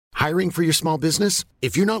Hiring for your small business?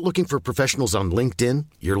 If you're not looking for professionals on LinkedIn,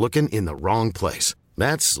 you're looking in the wrong place.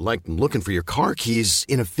 That's like looking for your car keys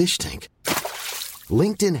in a fish tank.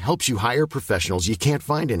 LinkedIn helps you hire professionals you can't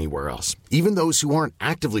find anywhere else, even those who aren't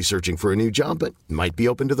actively searching for a new job but might be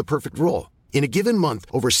open to the perfect role. In a given month,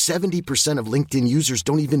 over 70% of LinkedIn users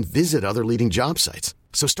don't even visit other leading job sites.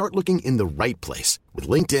 So start looking in the right place. With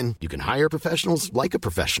LinkedIn, you can hire professionals like a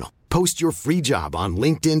professional. Post your free job on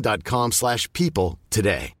linkedin.com/people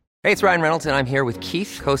today. Hey, it's Ryan Reynolds, and I'm here with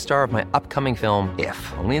Keith, co-star of my upcoming film, If,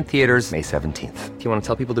 only in theaters May 17th. Do you want to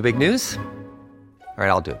tell people the big news? All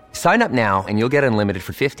right, I'll do it. Sign up now and you'll get unlimited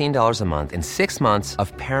for $15 a month and 6 months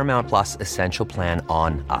of Paramount Plus Essential Plan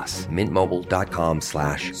on us.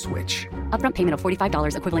 MintMobile.com/switch. Upfront payment of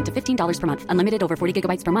 $45 equivalent to $15 per month. Unlimited over 40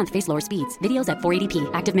 gigabytes per month. Face lower speeds. Videos at 480p.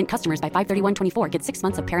 Active Mint customers by 531.24 get 6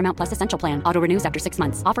 months of Paramount Plus Essential Plan. Auto renews after 6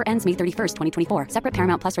 months. Offer ends May 31st, 2024. Separate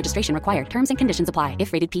Paramount Plus registration required. Terms and conditions apply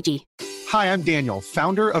if rated PG. Hi, I'm Daniel,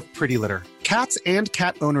 founder of Pretty Litter. Cats and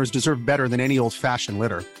cat owners deserve better than any old-fashioned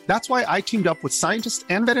litter. That's why I teamed up with scientists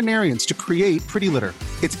and veterinarians to create Pretty Litter.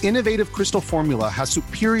 Its innovative crystal formula has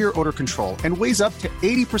superior odor control and weighs up to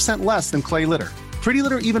 80% less than clay litter. Pretty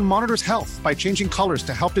Litter even monitors health by changing colors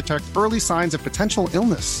to help detect early signs of potential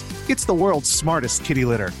illness. It's the world's smartest kitty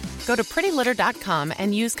litter. Go to prettylitter.com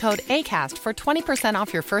and use code ACAST for 20%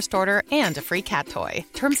 off your first order and a free cat toy.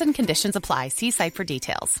 Terms and conditions apply. See site for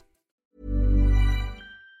details.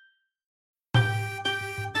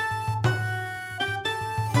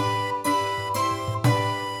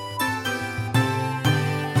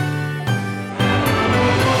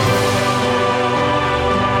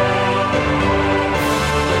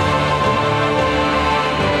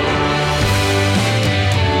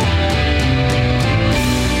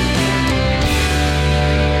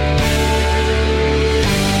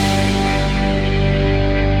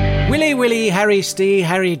 Willie, Harry, Steve,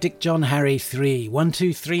 Harry, Dick, John, Harry 3, 1,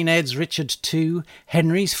 2, 3 Neds, Richard 2,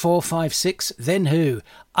 Henrys 4, 5, 6, then who?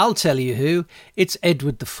 I'll tell you who. It's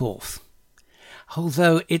Edward IV.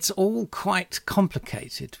 Although it's all quite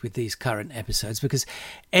complicated with these current episodes because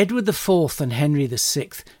Edward IV and Henry VI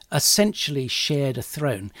essentially shared a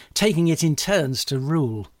throne, taking it in turns to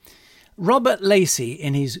rule. Robert Lacey,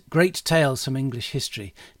 in his Great Tales from English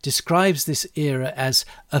History, describes this era as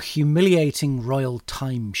a humiliating royal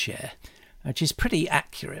timeshare, which is pretty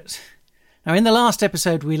accurate. Now, in the last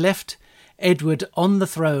episode, we left Edward on the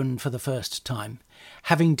throne for the first time,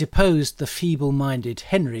 having deposed the feeble-minded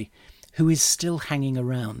Henry, who is still hanging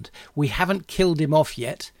around. We haven't killed him off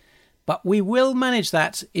yet, but we will manage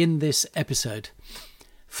that in this episode.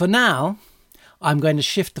 For now, I'm going to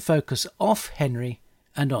shift the focus off Henry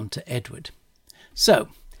and on to Edward. So,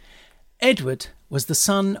 Edward was the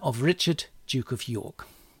son of Richard, Duke of York.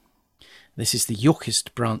 This is the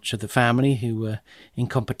Yorkist branch of the family who were in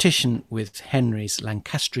competition with Henry's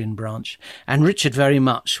Lancastrian branch, and Richard very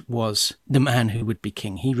much was the man who would be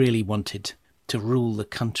king. He really wanted to rule the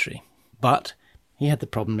country, but he had the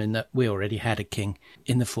problem in that we already had a king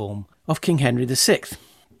in the form of King Henry VI,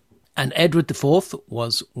 and Edward IV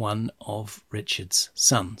was one of Richard's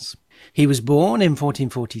sons. He was born in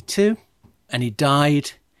 1442 and he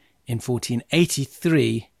died in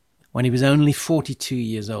 1483 when he was only 42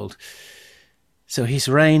 years old. So his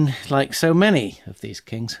reign, like so many of these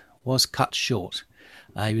kings, was cut short.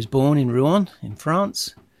 He was born in Rouen in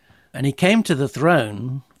France and he came to the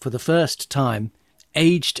throne for the first time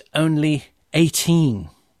aged only 18.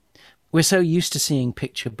 We're so used to seeing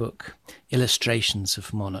picture book illustrations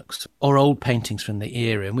of monarchs or old paintings from the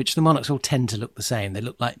era in which the monarchs all tend to look the same. They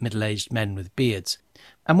look like middle-aged men with beards.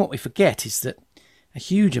 And what we forget is that a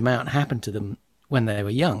huge amount happened to them when they were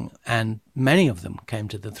young, and many of them came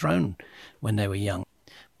to the throne when they were young.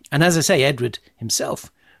 And as I say, Edward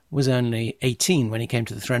himself was only 18 when he came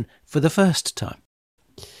to the throne for the first time.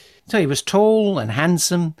 So he was tall and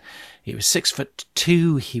handsome. He was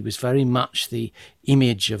 6'2". He was very much the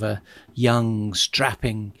image of a young,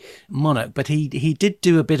 strapping monarch. But he did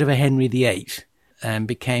do a bit of a Henry VIII and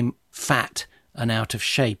became fat and out of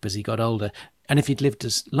shape as he got older. And if he'd lived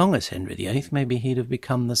as long as Henry VIII, maybe he'd have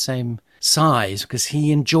become the same size because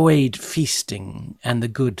he enjoyed feasting and the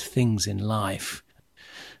good things in life.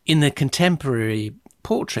 In the contemporary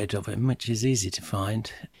portrait of him, which is easy to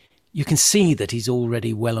find, you can see that he's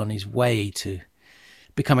already well on his way to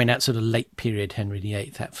becoming that sort of late period Henry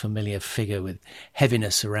VIII, that familiar figure with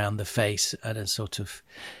heaviness around the face and a sort of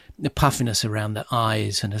puffiness around the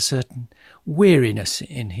eyes and a certain weariness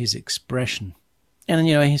in his expression. And,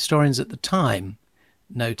 you know, historians at the time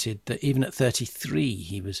noted that even at 33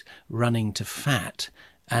 he was running to fat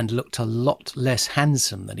and looked a lot less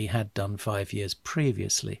handsome than he had done 5 years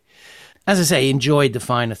previously. As I say, he enjoyed the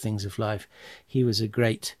finer things of life. He was a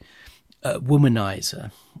great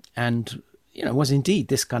womanizer and, was indeed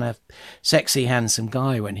this kind of sexy, handsome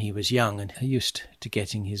guy when he was young and used to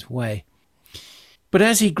getting his way. But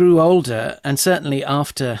as he grew older, and certainly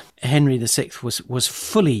after Henry VI was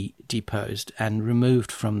fully deposed and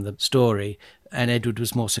removed from the story, and Edward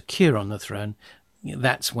was more secure on the throne,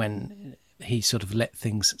 that's when he sort of let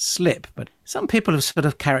things slip. But some people have sort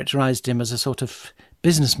of characterised him as a sort of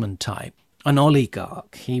businessman type, an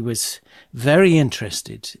oligarch. He was very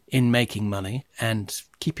interested in making money and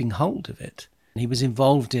keeping hold of it. He was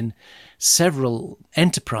involved in several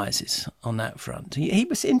enterprises on that front. He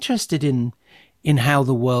was interested in how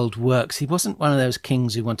the world works. He wasn't one of those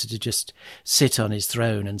kings who wanted to just sit on his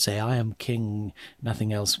throne and say, I am king,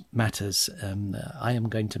 nothing else matters. I am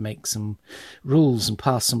going to make some rules and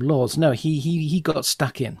pass some laws. No, he got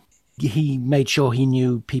stuck in. He made sure he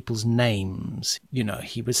knew people's names.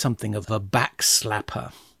 He was something of a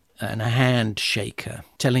backslapper and a handshaker,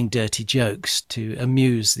 telling dirty jokes to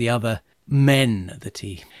amuse the other men that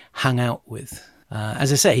he hung out with.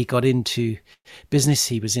 As I say, he got into business.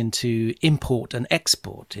 He was into import and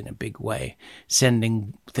export in a big way,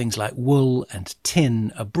 sending things like wool and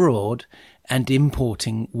tin abroad and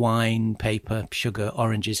importing wine, paper, sugar,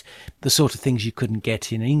 oranges, the sort of things you couldn't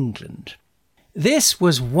get in England. This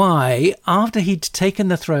was why, after he'd taken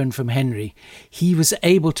the throne from Henry, he was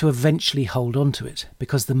able to eventually hold on to it,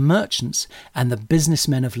 because the merchants and the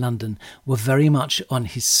businessmen of London were very much on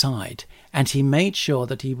his side, and he made sure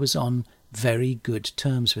that he was on very good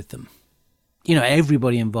terms with them.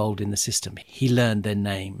 Everybody involved in the system, he learned their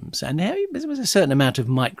names, and there was a certain amount of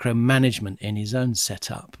micromanagement in his own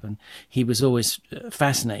setup, and he was always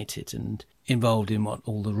fascinated and involved in what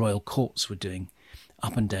all the royal courts were doing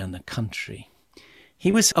up and down the country.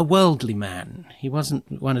 He was a worldly man. He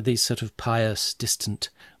wasn't one of these sort of pious, distant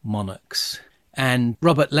monarchs. And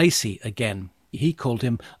Robert Lacey, again, he called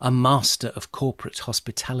him a master of corporate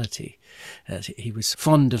hospitality. He was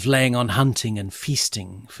fond of laying on hunting and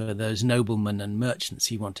feasting for those noblemen and merchants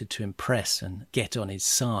he wanted to impress and get on his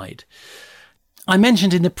side. I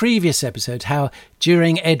mentioned in the previous episode how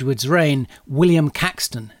during Edward's reign, William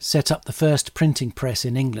Caxton set up the first printing press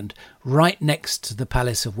in England right next to the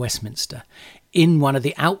Palace of Westminster, in one of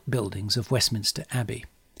the outbuildings of Westminster Abbey.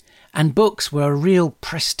 And books were a real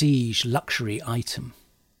prestige luxury item.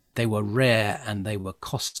 They were rare and they were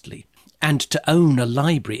costly. And to own a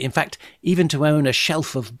library, in fact, even to own a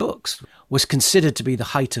shelf of books, was considered to be the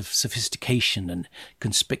height of sophistication and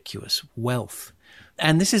conspicuous wealth.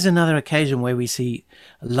 And this is another occasion where we see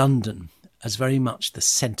London as very much the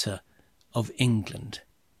centre of England.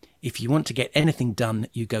 If you want to get anything done,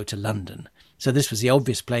 you go to London. So this was the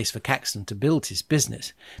obvious place for Caxton to build his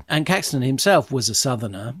business. And Caxton himself was a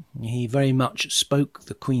southerner. He very much spoke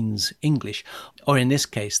the Queen's English, or in this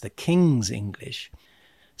case, the King's English.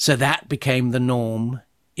 So that became the norm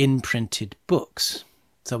in printed books.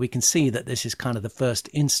 So we can see that this is kind of the first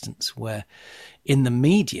instance where in the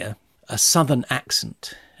media, a southern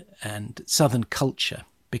accent and southern culture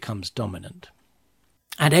becomes dominant.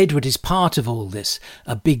 And Edward is part of all this,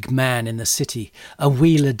 a big man in the city, a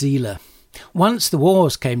wheeler-dealer. Once the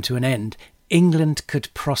wars came to an end, England could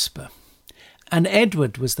prosper. And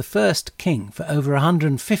Edward was the first king for over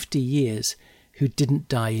 150 years who didn't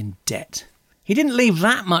die in debt. He didn't leave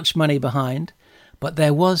that much money behind, but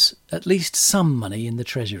there was at least some money in the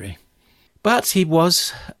treasury. But he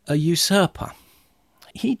was a usurper.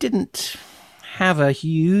 He didn't have a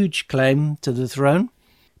huge claim to the throne,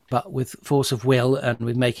 but with force of will and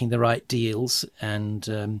with making the right deals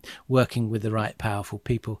and working with the right powerful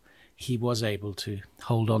people, he was able to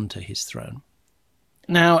hold on to his throne.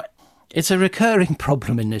 Now, it's a recurring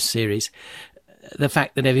problem in this series, the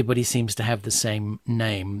fact that everybody seems to have the same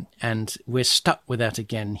name, and we're stuck with that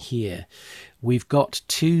again here. We've got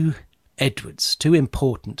two Edwards, two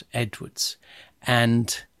important Edwards,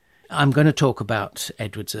 and I'm going to talk about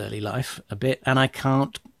Edward's early life a bit, and I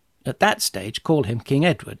can't, at that stage, call him King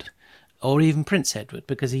Edward, or even Prince Edward,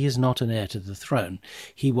 because he is not an heir to the throne.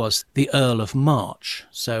 He was the Earl of March,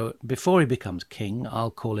 so before he becomes king,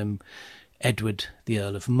 I'll call him Edward the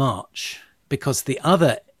Earl of March, because the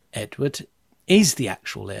other Edward is the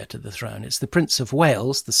actual heir to the throne. It's the Prince of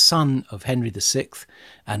Wales, the son of Henry VI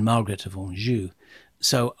and Margaret of Anjou.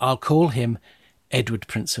 So I'll call him Edward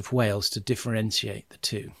Prince of Wales to differentiate the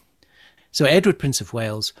two. So Edward Prince of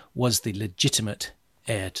Wales was the legitimate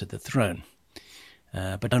heir to the throne.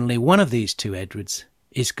 But only one of these two Edwards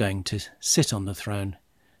is going to sit on the throne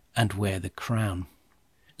and wear the crown.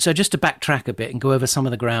 So just to backtrack a bit and go over some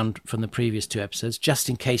of the ground from the previous two episodes, just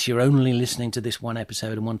in case you're only listening to this one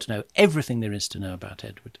episode and want to know everything there is to know about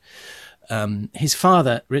Edward. his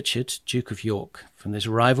father, Richard, Duke of York, from this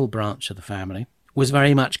rival branch of the family, was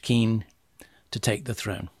very much keen to take the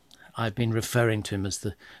throne. I've been referring to him as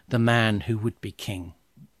the man who would be king.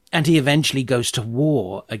 And he eventually goes to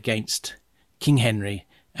war against King Henry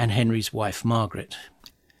and Henry's wife, Margaret.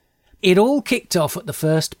 It all kicked off at the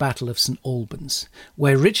First Battle of St Albans,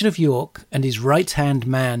 where Richard of York and his right-hand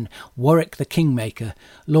man, Warwick the Kingmaker,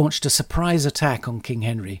 launched a surprise attack on King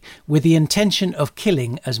Henry with the intention of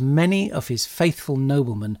killing as many of his faithful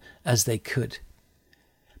noblemen as they could.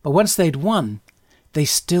 But once they'd won, they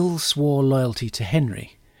still swore loyalty to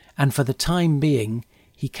Henry, and for the time being,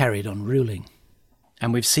 he carried on ruling.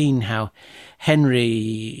 And we've seen how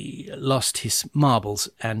Henry lost his marbles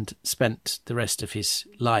and spent the rest of his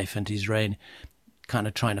life and his reign kind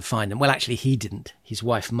of trying to find them. Well, actually, he didn't. His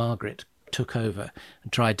wife, Margaret, took over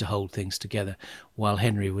and tried to hold things together while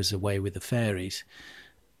Henry was away with the fairies.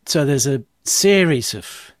 So there's a series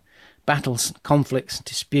of battles, conflicts,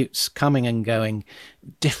 disputes coming and going,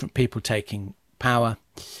 different people taking power.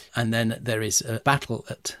 And then there is a battle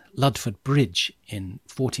at Ludford Bridge in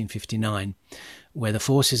 1459, where the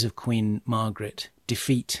forces of Queen Margaret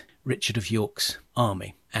defeat Richard of York's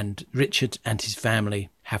army, and Richard and his family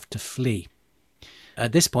have to flee.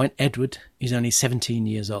 At this point, Edward is only 17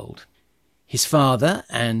 years old. His father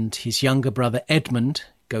and his younger brother Edmund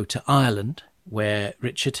go to Ireland, where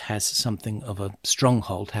Richard has something of a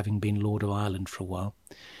stronghold, having been Lord of Ireland for a while.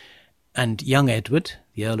 And young Edward,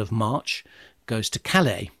 the Earl of March, goes to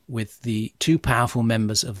Calais with the two powerful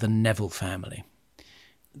members of the Neville family.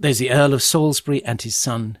 There's the Earl of Salisbury and his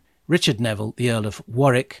son, Richard Neville, the Earl of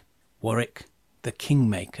Warwick, Warwick the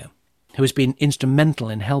Kingmaker, who has been instrumental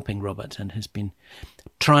in helping Robert and has been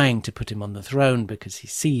trying to put him on the throne because he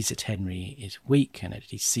sees that Henry is weak and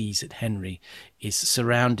he sees that Henry is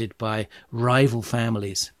surrounded by rival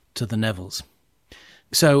families to the Nevilles.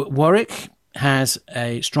 So Warwick has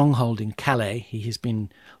a stronghold in Calais. He has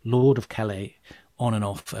been Lord of Calais on and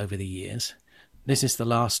off over the years. This is the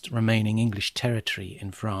last remaining English territory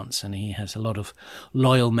in France, and he has a lot of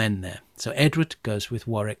loyal men there. So Edward goes with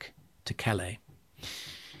Warwick to Calais.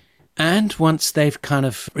 And once they've kind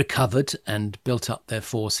of recovered and built up their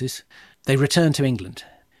forces, they return to England.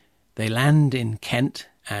 They land in Kent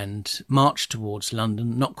and march towards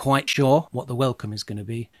London, not quite sure what the welcome is going to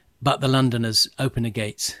be, but the Londoners open the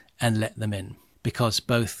gates and let them in, because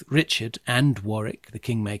both Richard and Warwick, the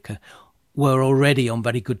Kingmaker, were already on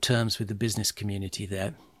very good terms with the business community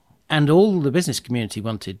there. And all the business community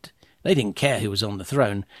wanted, they didn't care who was on the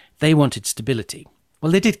throne, they wanted stability.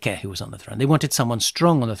 Well, they did care who was on the throne. They wanted someone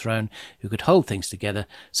strong on the throne who could hold things together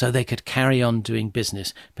so they could carry on doing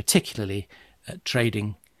business, particularly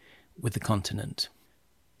trading with the continent.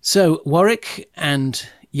 So Warwick and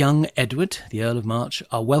young Edward, the Earl of March,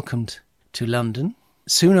 are welcomed to London.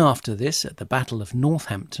 Soon after this, at the Battle of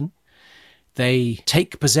Northampton, they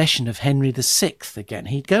take possession of Henry VI again.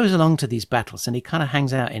 He goes along to these battles and he kind of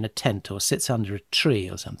hangs out in a tent or sits under a tree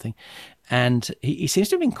or something. And he seems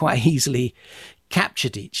to have been quite easily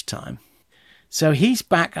captured each time. So he's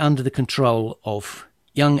back under the control of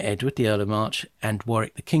young Edward, the Earl of March, and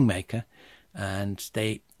Warwick the Kingmaker. And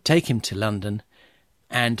they take him to London.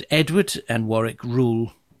 And Edward and Warwick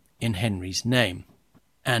rule in Henry's name.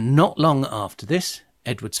 And not long after this,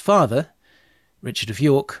 Edward's father, Richard of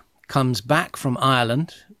York, comes back from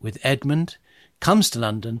Ireland with Edmund, comes to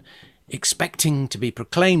London, expecting to be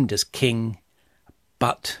proclaimed as king,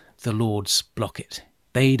 but the Lords block it.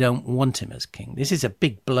 They don't want him as king. This is a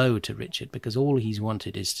big blow to Richard because all he's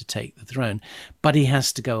wanted is to take the throne, but he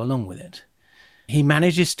has to go along with it. He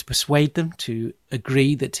manages to persuade them to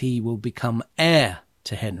agree that he will become heir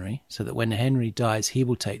to Henry, so that when Henry dies, he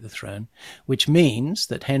will take the throne, which means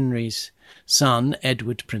that Henry's son,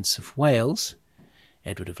 Edward, Prince of Wales,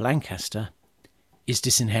 Edward of Lancaster, is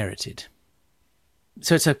disinherited.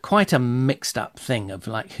 So it's quite a mixed up thing of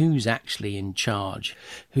like who's actually in charge,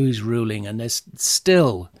 who's ruling, and there's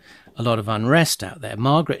still a lot of unrest out there.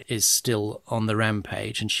 Margaret is still on the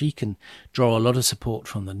rampage and she can draw a lot of support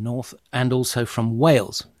from the north and also from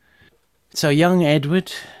Wales. So young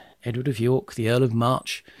Edward of York, the Earl of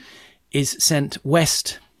March, is sent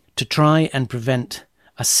west to try and prevent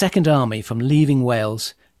a second army from leaving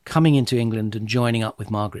Wales, coming into England and joining up with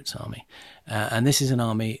Margaret's army. And this is an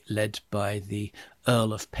army led by the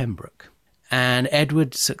Earl of Pembroke. And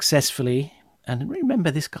Edward successfully, and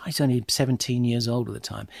remember this guy's only 17 years old at the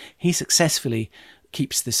time, he successfully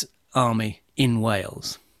keeps this army in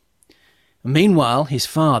Wales. Meanwhile, his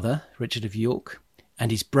father, Richard of York,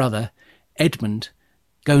 and his brother, Edmund,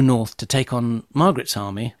 go north to take on Margaret's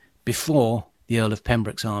army before the Earl of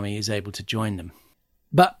Pembroke's army is able to join them.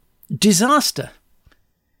 But disaster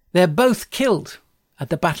They're both killed at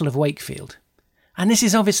the Battle of Wakefield, and this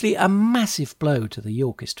is obviously a massive blow to the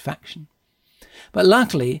Yorkist faction. But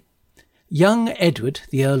luckily, young Edward,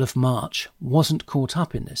 the Earl of March, wasn't caught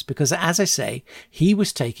up in this because, as I say, he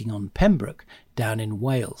was taking on Pembroke down in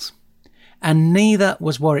Wales. And neither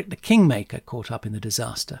was Warwick the Kingmaker caught up in the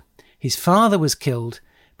disaster. His father was killed,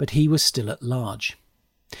 but he was still at large.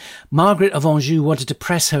 Margaret of Anjou wanted to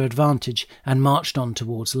press her advantage and marched on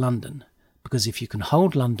towards London, because if you can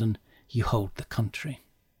hold London, you hold the country.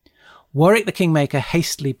 Warwick the Kingmaker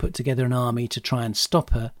hastily put together an army to try and stop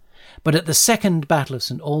her, but at the Second Battle of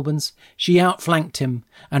St Albans, she outflanked him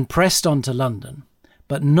and pressed on to London,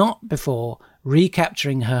 but not before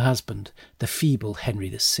recapturing her husband, the feeble Henry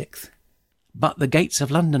VI. But the gates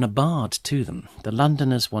of London are barred to them. The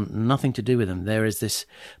Londoners want nothing to do with them. There is this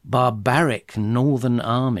barbaric northern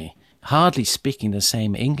army, hardly speaking the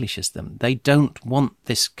same English as them. They don't want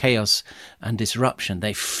this chaos and disruption.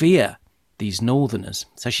 They fear these northerners.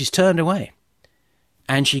 So she's turned away.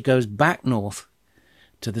 And she goes back north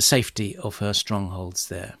to the safety of her strongholds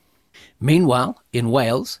there. Meanwhile, in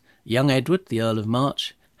Wales, young Edward, the Earl of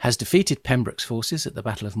March, has defeated Pembroke's forces at the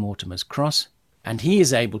Battle of Mortimer's Cross, and he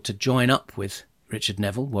is able to join up with Richard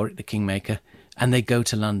Neville, Warwick the Kingmaker, and they go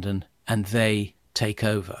to London and they take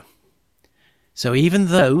over. So even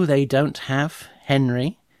though they don't have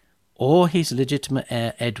Henry or his legitimate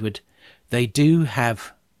heir Edward, they do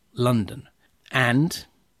have London. And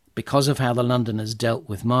because of how the Londoners dealt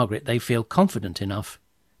with Margaret, they feel confident enough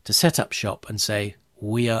to set up shop and say,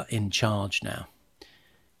 we are in charge now.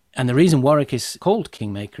 And the reason Warwick is called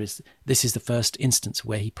Kingmaker is this is the first instance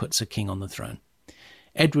where he puts a king on the throne.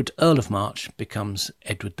 Edward, Earl of March, becomes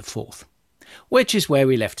Edward IV, which is where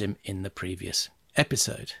we left him in the previous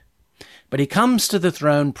episode. But he comes to the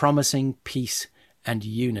throne promising peace and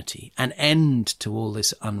unity, an end to all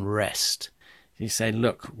this unrest. He said,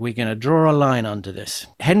 look, we're going to draw a line under this.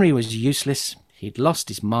 Henry was useless. He'd lost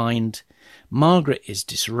his mind. Margaret is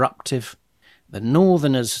disruptive. The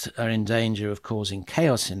Northerners are in danger of causing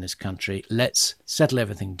chaos in this country. Let's settle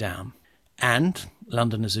everything down. And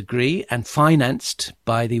Londoners agree, and financed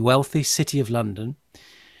by the wealthy City of London,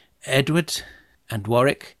 Edward and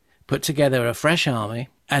Warwick put together a fresh army,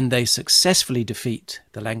 and they successfully defeat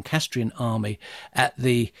the Lancastrian army at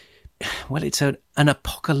it's an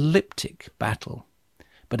apocalyptic battle,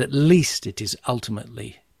 but at least it is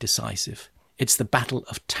ultimately decisive. It's the Battle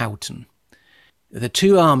of Towton. The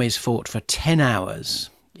two armies fought for 10 hours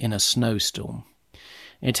in a snowstorm.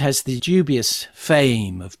 It has the dubious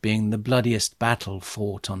fame of being the bloodiest battle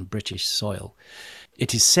fought on British soil.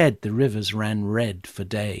 It is said the rivers ran red for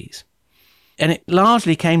days. And it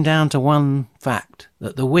largely came down to one fact,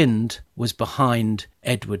 that the wind was behind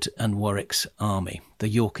Edward and Warwick's army, the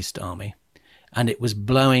Yorkist army, and it was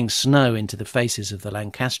blowing snow into the faces of the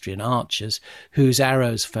Lancastrian archers, whose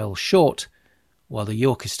arrows fell short, while the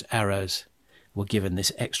Yorkist arrows were given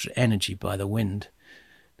this extra energy by the wind.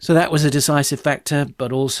 So that was a decisive factor,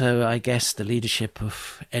 but also, I guess, the leadership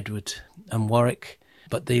of Edward and Warwick.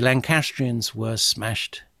 But the Lancastrians were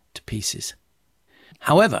smashed to pieces.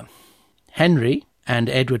 However, Henry and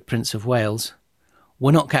Edward, Prince of Wales,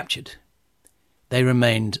 were not captured. They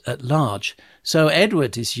remained at large. So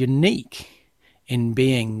Edward is unique in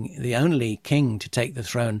being the only king to take the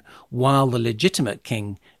throne while the legitimate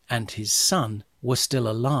king and his son were still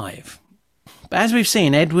alive. But as we've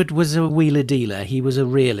seen, Edward was a wheeler-dealer. He was a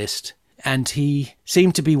realist, and he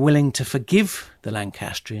seemed to be willing to forgive the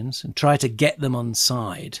Lancastrians and try to get them on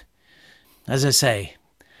side. As I say,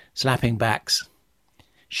 slapping backs,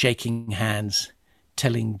 shaking hands,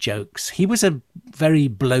 telling jokes. He was a very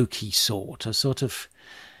blokey sort, a sort of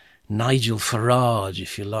Nigel Farage,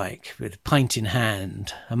 if you like, with pint in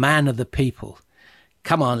hand, a man of the people.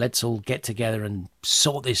 Come on, let's all get together and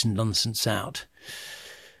sort this nonsense out.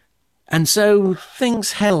 And so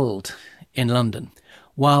things held in London,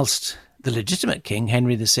 whilst the legitimate king,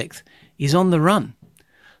 Henry VI, is on the run,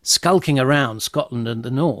 skulking around Scotland and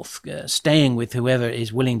the north, staying with whoever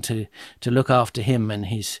is willing to look after him and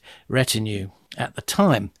his retinue at the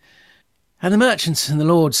time. And the merchants and the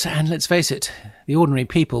lords, and let's face it, the ordinary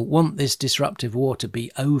people, want this disruptive war to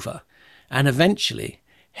be over. And eventually,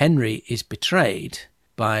 Henry is betrayed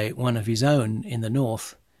by one of his own in the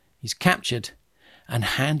north. He's captured and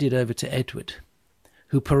handed over to Edward,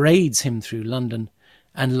 who parades him through London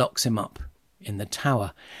and locks him up in the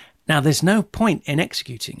Tower. Now, there's no point in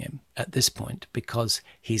executing him at this point because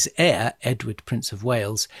his heir, Edward, Prince of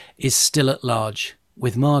Wales, is still at large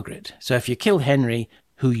with Margaret. So if you kill Henry,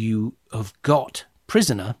 who you have got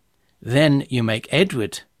prisoner, then you make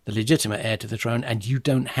Edward the legitimate heir to the throne and you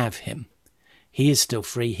don't have him. He is still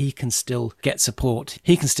free. He can still get support.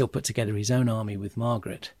 He can still put together his own army with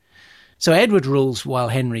Margaret. So Edward rules while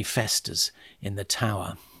Henry festers in the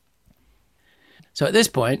Tower. So at this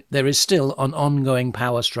point, there is still an ongoing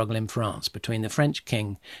power struggle in France between the French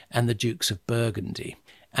king and the Dukes of Burgundy.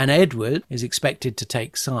 And Edward is expected to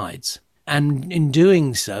take sides. And in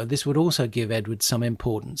doing so, this would also give Edward some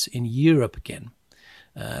importance in Europe again.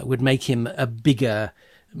 Would make him a bigger,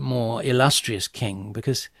 more illustrious king,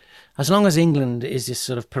 because as long as England is this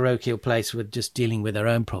sort of parochial place with just dealing with their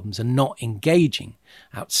own problems and not engaging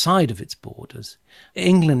outside of its borders,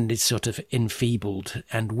 England is sort of enfeebled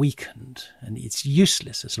and weakened, and it's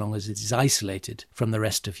useless as long as it is isolated from the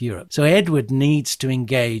rest of Europe. So Edward needs to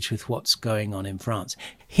engage with what's going on in France.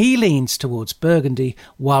 He leans towards Burgundy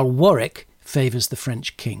while Warwick favours the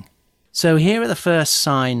French king. So here are the first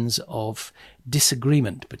signs of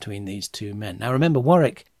disagreement between these two men. Now remember,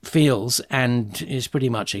 Warwick feels and is pretty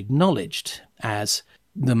much acknowledged as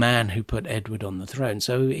the man who put Edward on the throne.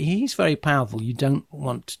 So he's very powerful. You don't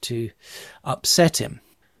want to upset him.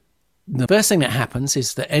 The first thing that happens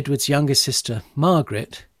is that Edward's youngest sister,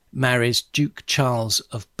 Margaret, marries Duke Charles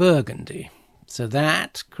of Burgundy. So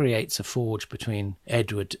that creates a forge between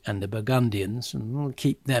Edward and the Burgundians, and will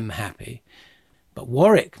keep them happy. But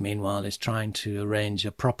Warwick, meanwhile, is trying to arrange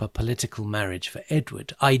a proper political marriage for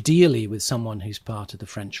Edward, ideally with someone who's part of the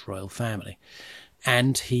French royal family.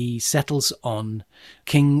 And he settles on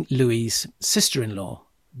King Louis's sister-in-law,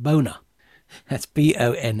 Bona. That's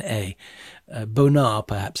B-O-N-A. Bonard,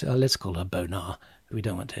 perhaps. Let's call her Bonard. We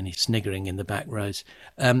don't want any sniggering in the back rows.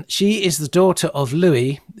 She is the daughter of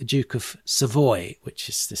Louis, the Duke of Savoy, which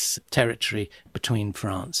is this territory between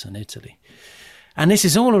France and Italy. And this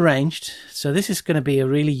is all arranged, so this is going to be a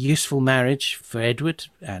really useful marriage for Edward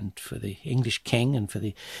and for the English king and for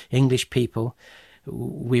the English people.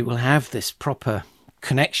 We will have this proper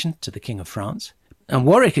connection to the King of France. And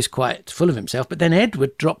Warwick is quite full of himself, but then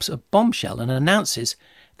Edward drops a bombshell and announces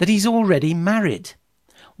that he's already married.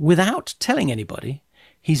 Without telling anybody,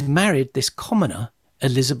 he's married this commoner,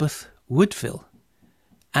 Elizabeth Woodville.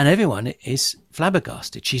 And everyone is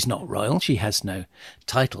flabbergasted. She's not royal. She has no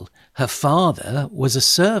title. Her father was a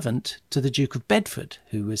servant to the Duke of Bedford,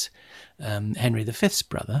 who was Henry V's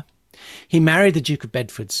brother. He married the Duke of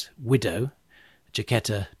Bedford's widow,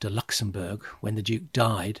 Jacquetta de Luxembourg, when the Duke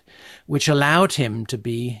died, which allowed him to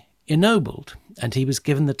be ennobled. And he was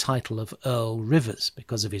given the title of Earl Rivers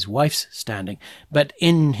because of his wife's standing. But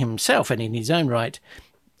in himself and in his own right,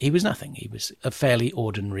 he was nothing. He was a fairly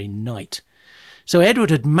ordinary knight. So Edward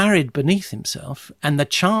had married beneath himself, and the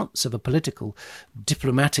chance of a political,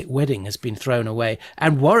 diplomatic wedding has been thrown away,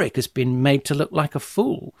 and Warwick has been made to look like a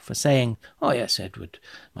fool for saying, oh yes, Edward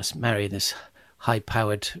must marry this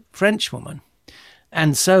high-powered Frenchwoman.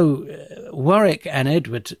 And so Warwick and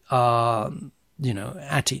Edward are,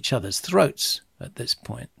 at each other's throats at this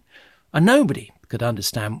point. And nobody could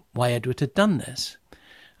understand why Edward had done this.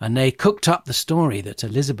 And they cooked up the story that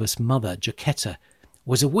Elizabeth's mother, Jacquetta,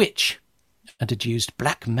 was a witch and had used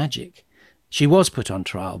black magic. She was put on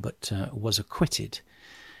trial, but was acquitted,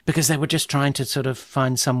 because they were just trying to sort of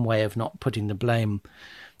find some way of not putting the blame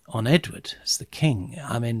on Edward as the king.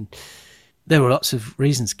 I mean, there were lots of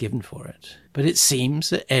reasons given for it, but it seems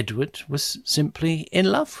that Edward was simply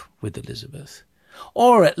in love with Elizabeth,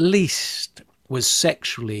 or at least was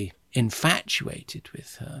sexually infatuated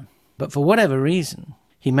with her. But for whatever reason,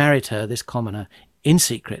 he married her, this commoner, in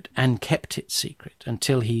secret, and kept it secret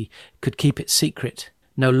until he could keep it secret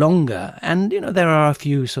no longer. And, there are a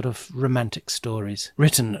few sort of romantic stories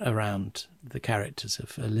written around the characters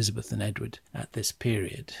of Elizabeth and Edward at this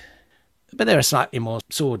period. But there are slightly more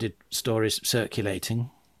sordid stories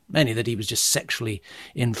circulating, mainly that he was just sexually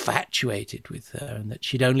infatuated with her and that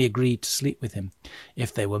she'd only agreed to sleep with him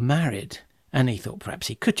if they were married. And he thought perhaps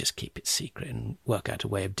he could just keep it secret and work out a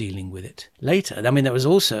way of dealing with it later. I mean, there was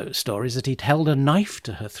also stories that he'd held a knife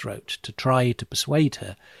to her throat to try to persuade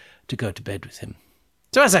her to go to bed with him.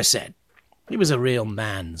 So as I said, he was a real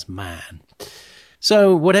man's man.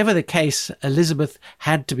 So whatever the case, Elizabeth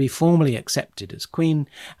had to be formally accepted as queen,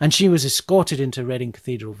 and she was escorted into Reading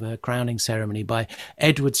Cathedral for her crowning ceremony by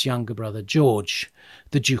Edward's younger brother George,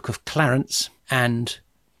 the Duke of Clarence, and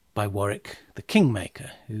by Warwick, the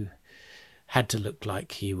Kingmaker, who had to look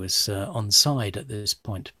like he was on side at this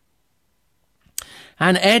point.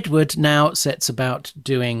 And Edward now sets about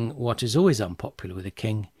doing what is always unpopular with a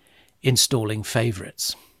king, installing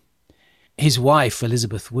favourites. His wife,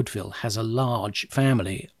 Elizabeth Woodville, has a large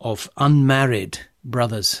family of unmarried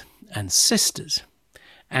brothers and sisters,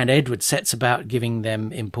 And Edward sets about giving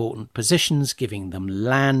them important positions, giving them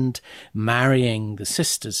land, marrying the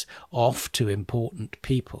sisters off to important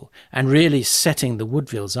people, and really setting the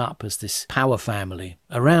Woodvilles up as this power family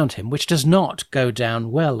around him, which does not go down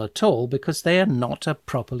well at all because they are not a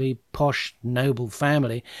properly posh, noble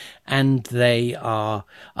family, and they are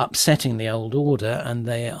upsetting the old order, and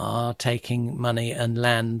they are taking money and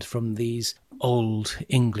land from these old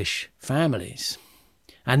English families.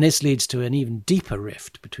 And this leads to an even deeper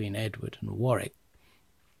rift between Edward and Warwick.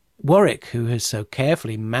 Warwick, who has so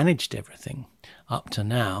carefully managed everything up to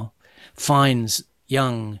now, finds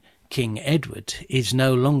young King Edward is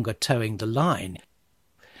no longer towing the line.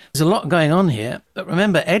 There's a lot going on here, but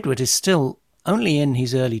remember, Edward is still only in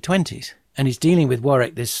his early 20s, and he's dealing with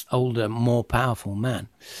Warwick, this older, more powerful man.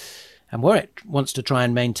 And Warwick wants to try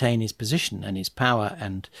and maintain his position and his power,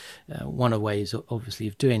 and one of the ways, obviously,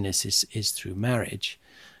 of doing this is through marriage.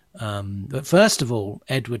 But first of all,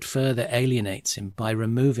 Edward further alienates him by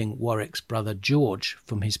removing Warwick's brother George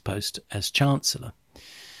from his post as Chancellor.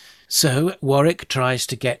 So Warwick tries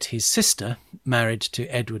to get his sister married to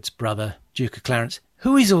Edward's brother, Duke of Clarence,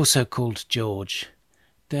 who is also called George.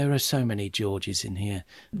 There are so many Georges in here.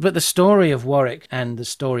 But the story of Warwick and the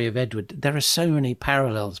story of Edward, there are so many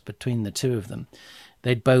parallels between the two of them.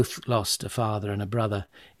 They'd both lost a father and a brother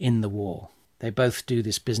in the war. They both do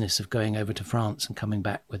this business of going over to France and coming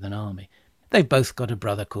back with an army. They've both got a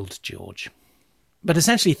brother called George. But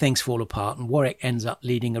essentially things fall apart, and Warwick ends up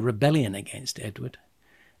leading a rebellion against Edward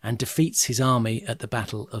and defeats his army at the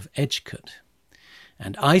Battle of Edgecote.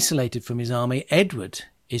 And isolated from his army, Edward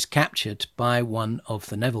is captured by one of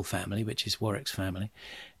the Neville family, which is Warwick's family,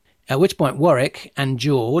 at which point Warwick and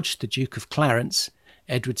George, the Duke of Clarence,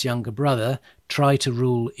 Edward's younger brother, try to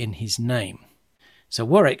rule in his name. So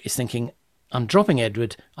Warwick is thinking, I'm dropping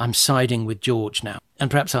Edward, I'm siding with George now, and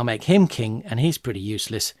perhaps I'll make him king, and he's pretty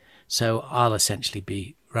useless, so I'll essentially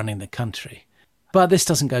be running the country. But this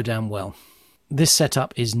doesn't go down well. This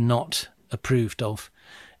setup is not approved of,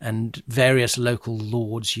 and various local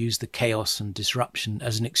lords use the chaos and disruption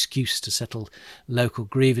as an excuse to settle local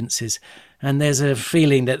grievances, and there's a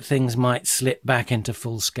feeling that things might slip back into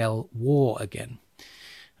full-scale war again.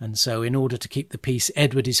 And so in order to keep the peace,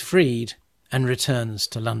 Edward is freed and returns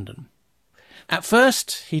to London. At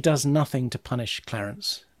first, he does nothing to punish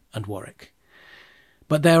Clarence and Warwick.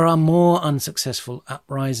 But there are more unsuccessful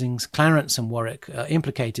uprisings. Clarence and Warwick are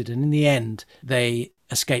implicated, and in the end, they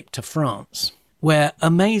escape to France, where,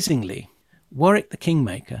 amazingly, Warwick the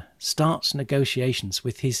Kingmaker starts negotiations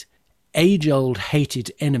with his age-old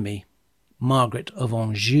hated enemy, Margaret of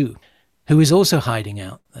Anjou, who is also hiding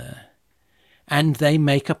out there. And they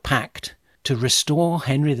make a pact to restore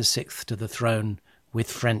Henry VI to the throne with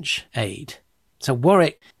French aid. So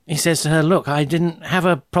Warwick, he says to her, look, I didn't have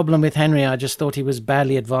a problem with Henry, I just thought he was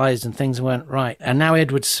badly advised and things weren't right. And now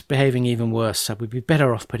Edward's behaving even worse, so we'd be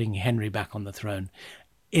better off putting Henry back on the throne,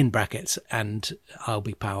 in brackets, and I'll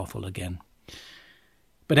be powerful again.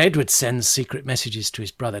 But Edward sends secret messages to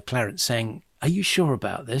his brother Clarence saying, are you sure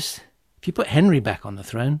about this? If you put Henry back on the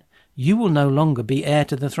throne, you will no longer be heir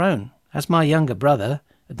to the throne. As my younger brother,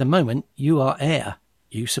 at the moment, you are heir.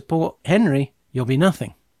 You support Henry, you'll be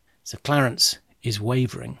nothing. So Clarence is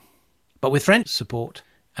wavering. But with French support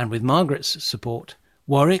and with Margaret's support,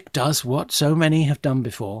 Warwick does what so many have done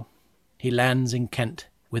before. He lands in Kent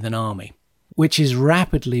with an army, which is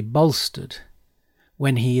rapidly bolstered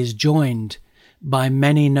when he is joined by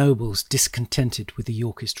many nobles discontented with the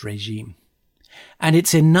Yorkist regime. And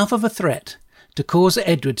it's enough of a threat to cause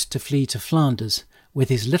Edward to flee to Flanders with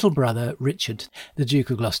his little brother Richard, the Duke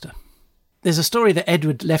of Gloucester. There's a story that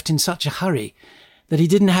Edward left in such a hurry that he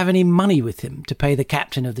didn't have any money with him to pay the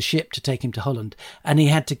captain of the ship to take him to Holland, and he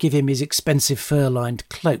had to give him his expensive fur-lined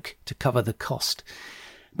cloak to cover the cost.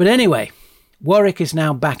 But anyway, Warwick is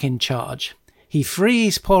now back in charge. He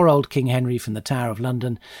frees poor old King Henry from the Tower of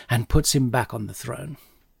London and puts him back on the throne.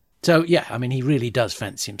 So, yeah, I mean, he really does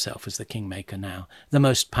fancy himself as the Kingmaker now, the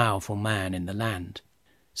most powerful man in the land.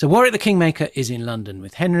 So Warwick the Kingmaker is in London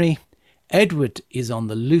with Henry. Edward is on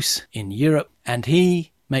the loose in Europe, and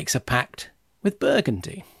he makes a pact with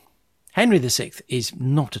Burgundy. Henry VI is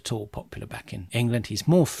not at all popular back in England. He's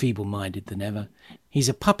more feeble-minded than ever. He's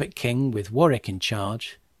a puppet king with Warwick in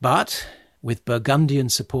charge. But with Burgundian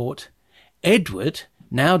support, Edward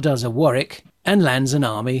now does a Warwick and lands an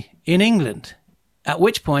army in England. At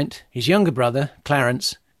which point, his younger brother,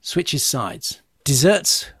 Clarence, switches sides,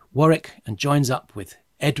 deserts Warwick and joins up with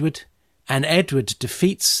Edward, and Edward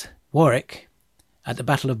defeats Warwick at the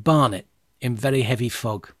Battle of Barnet in very heavy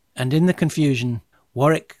fog. And in the confusion,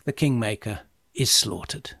 Warwick the Kingmaker is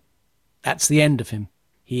slaughtered. That's the end of him.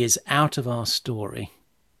 He is out of our story.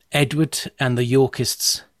 Edward and the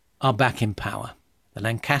Yorkists are back in power. The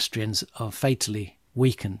Lancastrians are fatally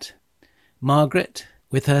weakened. Margaret,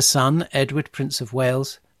 with her son, Edward, Prince of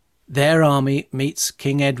Wales, their army meets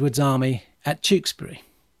King Edward's army at Tewkesbury,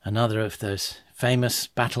 another of those famous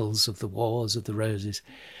battles of the Wars of the Roses.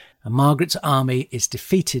 And Margaret's army is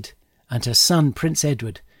defeated, and her son, Prince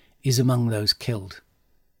Edward, is among those killed.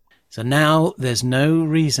 So now there's no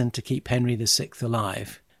reason to keep Henry VI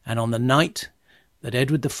alive. And on the night that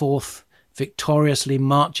Edward IV victoriously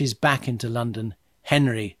marches back into London,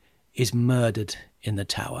 Henry is murdered in the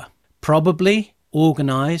Tower. Probably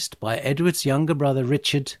organised by Edward's younger brother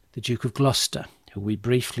Richard, the Duke of Gloucester, who we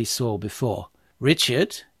briefly saw before.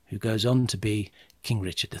 Richard, who goes on to be King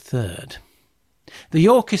Richard III. The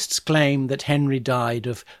Yorkists claim that Henry died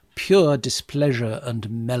of pure displeasure and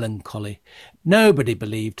melancholy. Nobody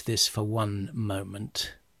believed this for one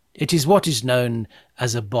moment. It is what is known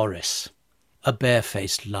as a Boris, a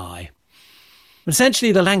barefaced lie.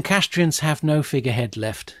 Essentially, the Lancastrians have no figurehead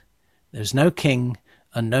left. There's no king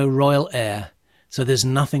and no royal heir, so there's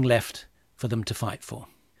nothing left for them to fight for.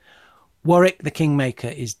 Warwick the Kingmaker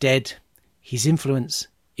is dead. His influence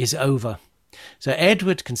is over. So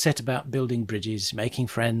Edward can set about building bridges, making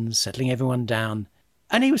friends, settling everyone down,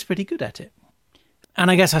 and he was pretty good at it.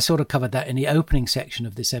 And I guess I sort of covered that in the opening section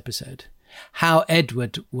of this episode, how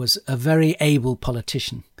Edward was a very able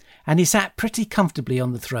politician, and he sat pretty comfortably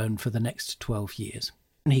on the throne for the next 12 years.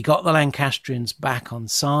 And he got the Lancastrians back on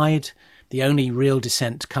side, the only real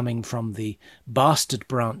descent coming from the bastard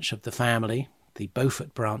branch of the family, the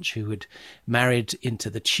Beaufort branch, who had married into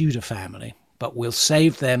the Tudor family. But we'll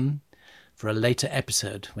save them for a later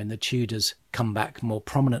episode when the Tudors come back more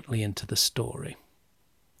prominently into the story.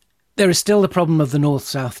 There is still the problem of the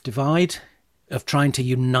North-South divide, of trying to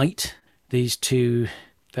unite these two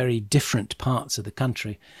very different parts of the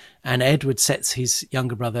country, and Edward sets his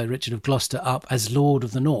younger brother Richard of Gloucester up as Lord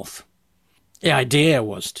of the North. The idea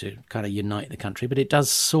was to kind of unite the country, but it does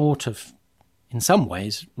sort of, in some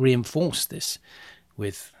ways, reinforce this,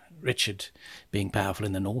 with Richard being powerful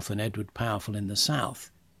in the north and Edward powerful in the south.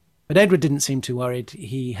 But Edward didn't seem too worried.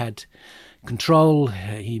 He had control.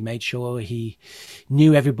 He made sure he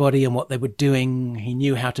knew everybody and what they were doing. He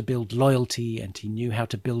knew how to build loyalty, and he knew how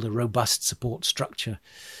to build a robust support structure.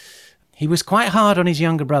 He was quite hard on his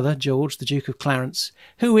younger brother, George, the Duke of Clarence,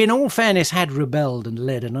 who, in all fairness, had rebelled and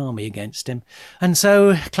led an army against him. And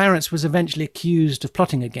so Clarence was eventually accused of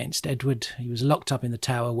plotting against Edward. He was locked up in the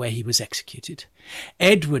Tower, where he was executed.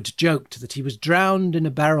 Edward joked that he was drowned in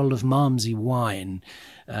a barrel of Malmsey wine.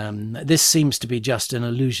 This seems to be just an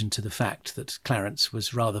allusion to the fact that Clarence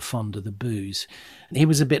was rather fond of the booze. He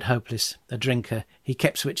was a bit hopeless, a drinker. He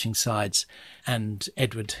kept switching sides, and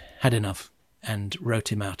Edward had enough and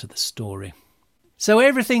wrote him out of the story. So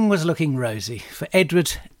everything was looking rosy for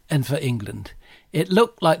Edward and for England. It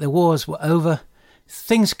looked like the wars were over.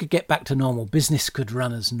 Things could get back to normal. Business could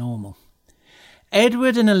run as normal.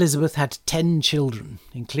 Edward and Elizabeth had 10 children,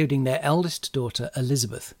 including their eldest daughter,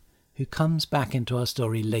 Elizabeth, who comes back into our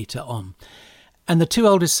story later on. And the two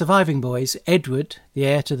oldest surviving boys, Edward, the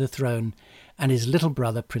heir to the throne, and his little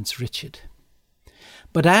brother, Prince Richard.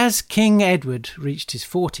 But as King Edward reached his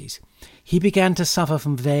 40s, he began to suffer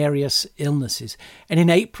from various illnesses, and in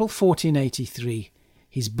April 1483,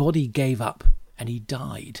 his body gave up and he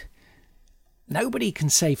died. Nobody can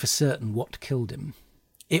say for certain what killed him.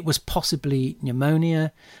 It was possibly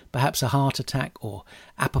pneumonia, perhaps a heart attack, or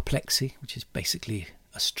apoplexy, which is basically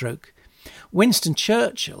a stroke. Winston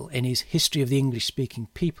Churchill, in his History of the English-Speaking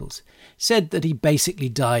Peoples, said that he basically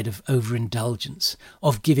died of overindulgence,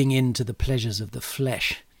 of giving in to the pleasures of the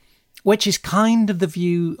flesh, which is kind of the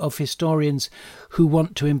view of historians who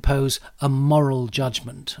want to impose a moral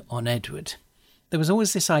judgment on Edward. There was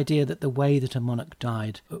always this idea that the way that a monarch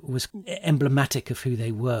died was emblematic of who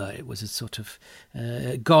they were. It was a sort of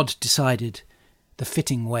God decided the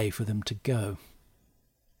fitting way for them to go.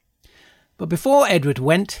 But before Edward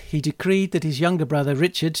went, he decreed that his younger brother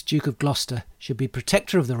Richard, Duke of Gloucester, should be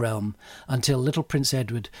protector of the realm until little Prince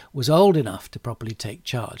Edward was old enough to properly take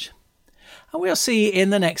charge. And we'll see in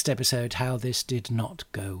the next episode how this did not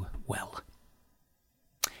go well.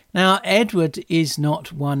 Now, Edward is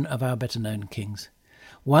not one of our better-known kings.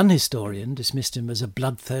 One historian dismissed him as a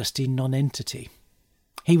bloodthirsty nonentity.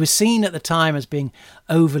 He was seen at the time as being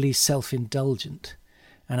overly self-indulgent,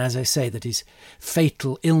 and as I say, that his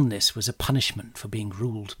fatal illness was a punishment for being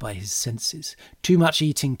ruled by his senses. Too much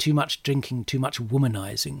eating, too much drinking, too much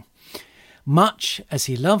womanizing. Much as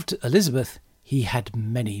he loved Elizabeth, he had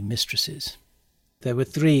many mistresses. There were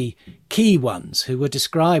 3 key ones who were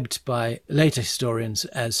described by later historians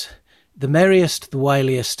as the merriest, the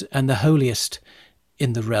wiliest, and the holiest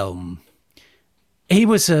in the realm. He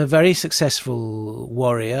was a very successful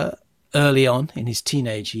warrior early on in his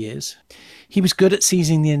teenage years. He was good at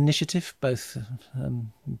seizing the initiative, both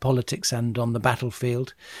in politics and on the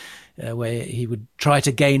battlefield, where he would try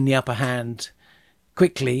to gain the upper hand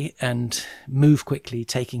quickly and move quickly,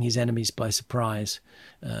 taking his enemies by surprise.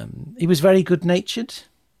 He was very good-natured.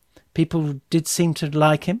 People did seem to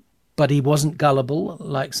like him, but he wasn't gullible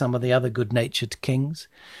like some of the other good-natured kings.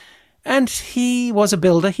 And he was a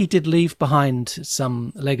builder. He did leave behind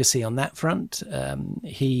some legacy on that front.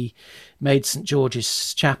 He made St.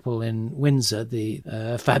 George's Chapel in Windsor, the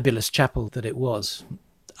fabulous chapel that it was,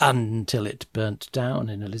 until it burnt down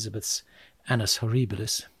in Elizabeth's Annus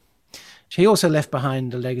Horribilis. He also left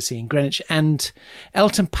behind a legacy in Greenwich and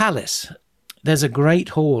Eltham Palace. There's a great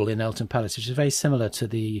hall in Eltham Palace, which is very similar to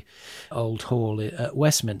the old hall at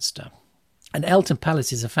Westminster. And Eltham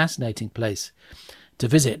Palace is a fascinating place to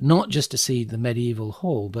visit, not just to see the medieval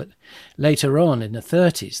hall, but later on in the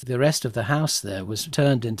 30s, the rest of the house there was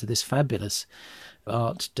turned into this fabulous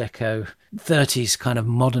Art Deco 30s kind of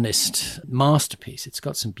modernist masterpiece. It's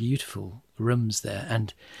got some beautiful rooms there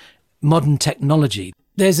and modern technology.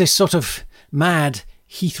 There's this sort of mad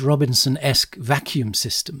Heath Robinson-esque vacuum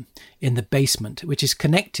system in the basement, which is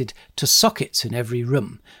connected to sockets in every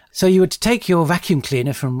room. So you would take your vacuum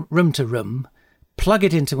cleaner from room to room, plug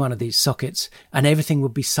it into one of these sockets, and everything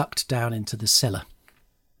would be sucked down into the cellar.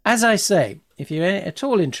 As I say, if you're at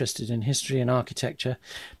all interested in history and architecture,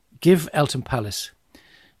 give Eltham Palace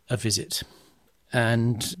a visit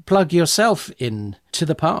and plug yourself in to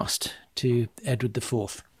the past, to Edward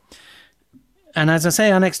IV. And as I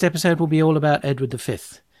say, our next episode will be all about Edward V,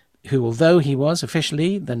 who, although he was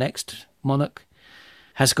officially the next monarch,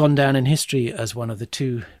 has gone down in history as one of the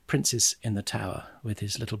two princes in the Tower with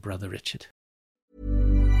his little brother Richard.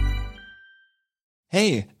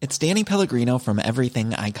 Hey, it's Danny Pellegrino from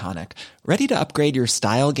Everything Iconic. Ready to upgrade your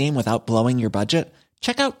style game without blowing your budget?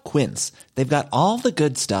 Check out Quince. They've got all the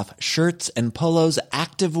good stuff, shirts and polos,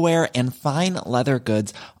 activewear, and fine leather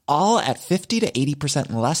goods, all at 50 to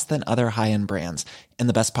 80% less than other high-end brands. And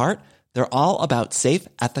the best part? They're all about safe,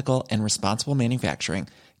 ethical, and responsible manufacturing.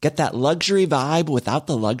 Get that luxury vibe without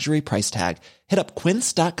the luxury price tag. Hit up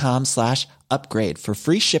quince.com/upgrade for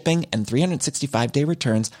free shipping and 365-day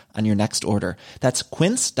returns on your next order. That's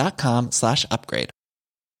quince.com/upgrade.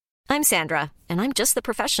 I'm Sandra, and I'm just the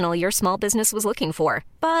professional your small business was looking for.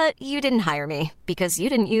 But you didn't hire me because you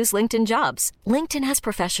didn't use LinkedIn Jobs. LinkedIn has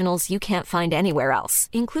professionals you can't find anywhere else,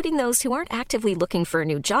 including those who aren't actively looking for a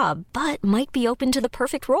new job, but might be open to the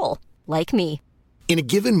perfect role, like me. In a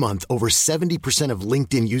given month, over 70% of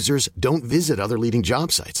LinkedIn users don't visit other leading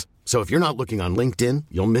job sites. So if you're not looking on LinkedIn,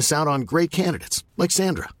 you'll miss out on great candidates like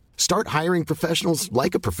Sandra. Start hiring professionals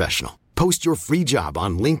like a professional. Post your free job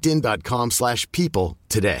on linkedin.com/people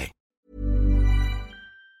today.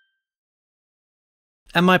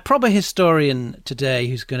 And my proper historian today,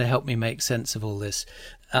 who's going to help me make sense of all this,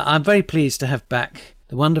 I'm very pleased to have back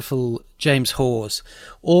the wonderful James Hawes,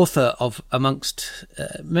 author of, amongst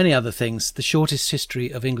many other things, The Shortest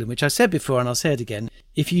History of England, which I said before and I'll say it again.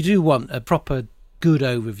 If you do want a proper good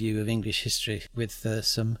overview of English history with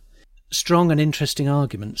some strong and interesting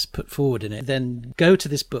arguments put forward in it, then go to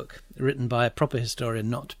this book written by a proper historian,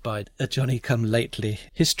 not by a Johnny-come-lately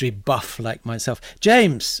history buff like myself.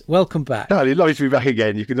 James, welcome back. Charlie, lovely to be back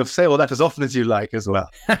again. You can say all that as often as you like as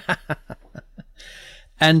well.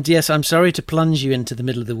 And yes, I'm sorry to plunge you into the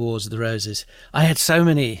middle of the Wars of the Roses. I had so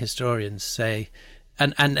many historians say,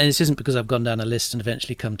 and this isn't because I've gone down a list and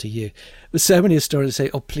eventually come to you, but so many historians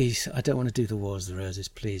say, oh, please, I don't want to do the Wars of the Roses,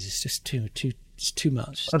 please. It's just too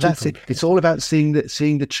much. Well, that's it. It's all about seeing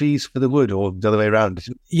the trees for the wood, or the other way around.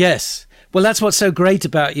 Yes. Well, that's what's so great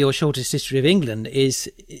about your Shortest History of England is,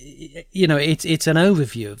 you know, it's an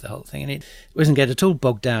overview of the whole thing, and it doesn't get at all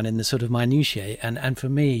bogged down in the sort of minutiae. And for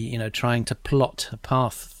me, you know, trying to plot a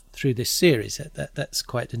path through this series, that's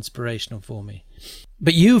quite inspirational for me.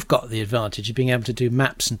 But you've got the advantage of being able to do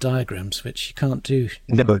maps and diagrams, which you can't do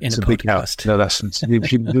in a podcast. No, that's you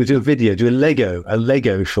do a video, do a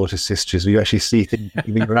Lego Shortest Histories where you actually see things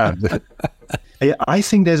moving around. I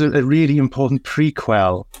think there's a really important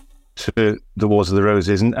prequel to the Wars of the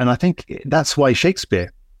Roses, and I think that's why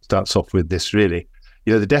Shakespeare starts off with this, really.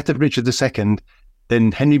 You know, the death of Richard II,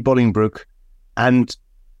 then Henry Bolingbroke, and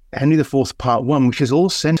Henry IV Part 1, which is all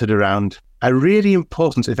centred around a really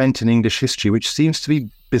important event in English history, which seems to be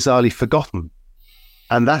bizarrely forgotten.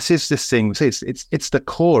 And that is this thing, it's the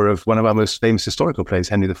core of one of our most famous historical plays,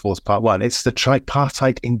 Henry IV Part 1. It's the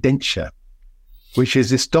tripartite indenture, which is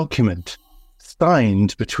this document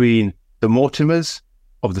signed between the Mortimers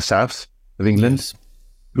of the south of England, yes,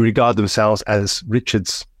 who regard themselves as Richard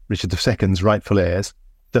II's rightful heirs,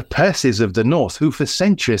 the Percys of the north, who for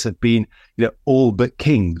centuries have been, all but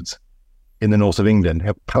kings in the north of England,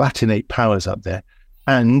 have palatinate powers up there,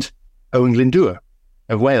 and Owain Glyndŵr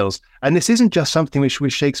of Wales. And this isn't just something which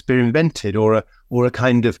Shakespeare invented or a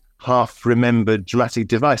kind of half-remembered dramatic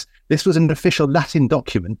device. This was an official Latin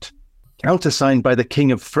document countersigned by the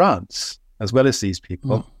King of France, as well as these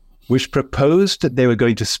people, which proposed that they were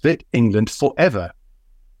going to split England forever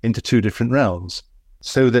into two different realms,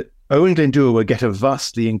 so that Owain Glyndŵr would get a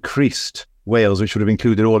vastly increased Wales, which would have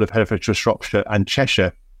included all of Herefordshire, Shropshire and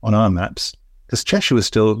Cheshire on our maps, because Cheshire was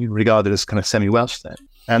still regarded as kind of semi-Welsh then.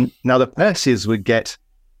 And now the Percys would get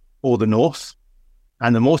all the north,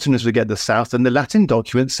 and the Mortimers would get the south, and the Latin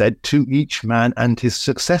document said to each man and his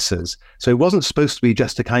successors. So it wasn't supposed to be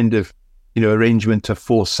just a kind of, arrangement to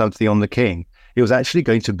force something on the king. It was actually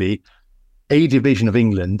going to be a division of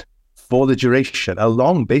England for the duration,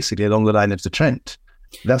 basically along the line of the Trent.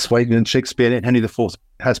 That's why Shakespeare in Henry IV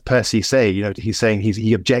has Percy say, he's saying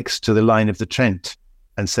he objects to the line of the Trent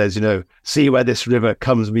and says, see where this river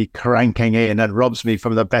comes me cranking in and robs me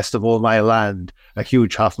from the best of all my land, a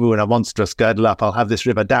huge half moon, a monstrous girdle up, I'll have this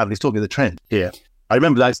river down. He's talking of the Trent here. I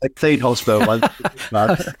remember that. I played Hotspur once. I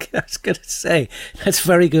was going to say, that's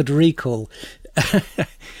very good recall.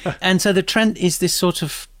 And so the Trent is this sort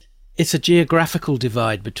of, it's a geographical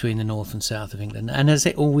divide between the north and south of England. And has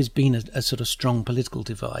it always been a sort of strong political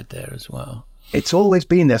divide there as well? It's always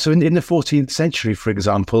been there. So in the 14th century, for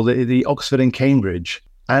example, the Oxford and Cambridge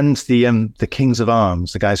and the Kings of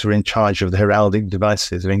Arms, the guys who are in charge of the heraldic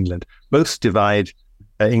devices of England, both divide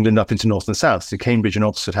England up into north and south. So Cambridge and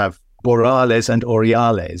Oxford have Borales and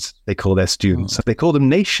Oriales, they call their students. They call them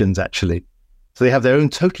nations, actually. So they have their own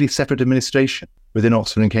totally separate administration within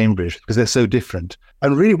Oxford and Cambridge because they're so different.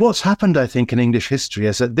 And really what's happened, I think, in English history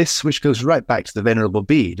is that this, which goes right back to the Venerable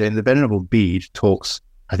Bede, and the Venerable Bede talks,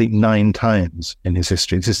 I think, 9 times in his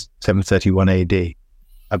history, this is 731 AD,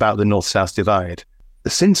 about the north-south divide.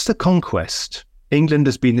 Since the conquest, England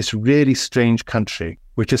has been this really strange country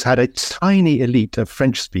which has had a tiny elite of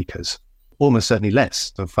French speakers, almost certainly less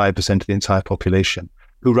than 5% of the entire population,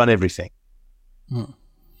 who run everything.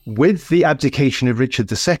 With the abdication of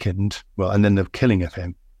Richard II, and then the killing of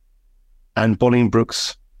him, and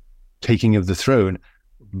Bolingbroke's taking of the throne,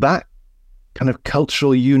 that kind of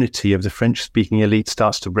cultural unity of the French-speaking elite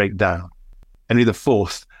starts to break down. Henry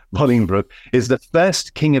IV, Bolingbroke, is the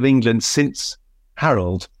first king of England since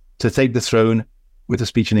Harold to take the throne with a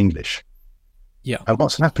speech in English. Yeah. And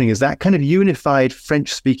what's happening is that kind of unified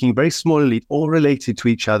French-speaking, very small elite, all related to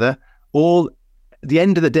each other, all, at the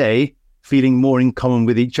end of the day, feeling more in common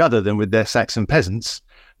with each other than with their Saxon peasants,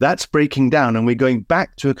 that's breaking down, and we're going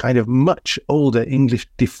back to a kind of much older English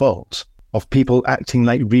default of people acting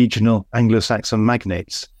like regional Anglo-Saxon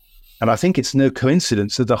magnates. And I think it's no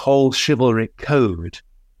coincidence that the whole chivalric code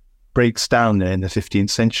breaks down there in the 15th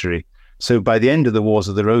century. So by the end of the Wars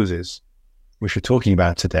of the Roses, which we're talking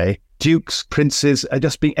about today, dukes, princes are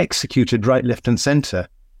just being executed right, left and centre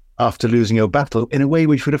after losing a battle in a way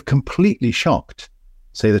which would have completely shocked,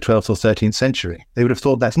 say, the 12th or 13th century. They would have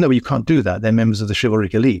thought no, you can't do that. They're members of the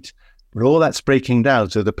chivalric elite. But all that's breaking down.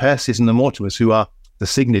 So the Percys and the Mortimers, who are the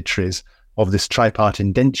signatories of this tripart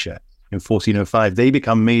indenture in 1405, they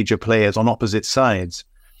become major players on opposite sides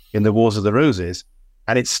in the Wars of the Roses.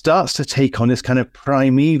 And it starts to take on this kind of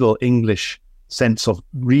primeval English sense of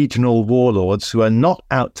regional warlords who are not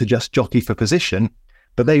out to just jockey for position,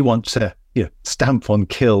 but they want to stamp on,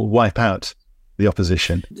 kill, wipe out the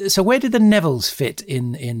opposition. So where did the Nevilles fit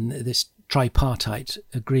in this tripartite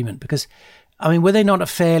agreement? Because, were they not a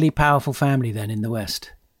fairly powerful family then in the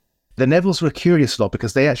West? The Nevilles were a curious lot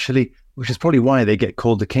because they actually, which is probably why they get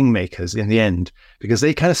called the Kingmakers in the end, because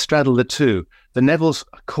they kind of straddle the two. The Nevilles'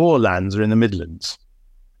 core lands are in the Midlands,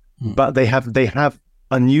 but they have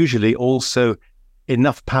unusually also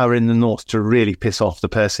enough power in the north to really piss off the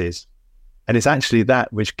Percys. And it's actually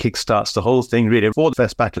that which kickstarts the whole thing, really. For the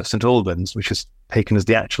First Battle of St. Albans, which is taken as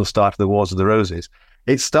the actual start of the Wars of the Roses,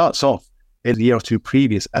 it starts off in the year or two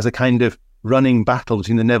previous as a kind of running battle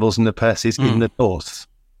between the Nevilles and the Percys in the north.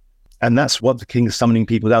 And that's what the king is summoning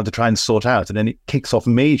people down to try and sort out. And then it kicks off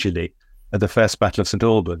majorly at the First Battle of St.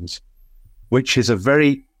 Albans, which is a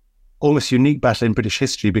very almost unique battle in British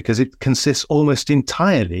history because it consists almost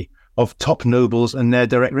entirely of top nobles and their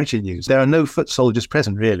direct retinues. There are no foot soldiers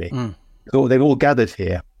present, really. So they've all gathered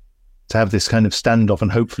here to have this kind of standoff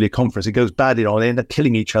and hopefully a conference. It goes badly, they end up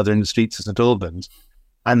killing each other in the streets of St. Albans.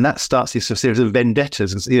 And that starts this series of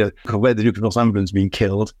vendettas, where the Duke of Northumberland's been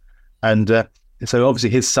killed. And so obviously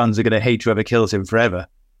his sons are going to hate whoever kills him forever.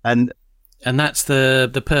 And that's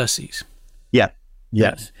the Percys. Yeah.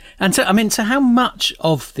 Yes. And so how much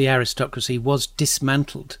of the aristocracy was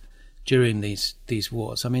dismantled during these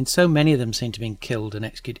wars? I mean, so many of them seem to have been killed and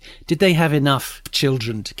executed. Did they have enough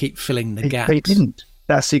children to keep filling the gaps? They didn't.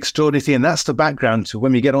 That's the extraordinary thing. And that's the background to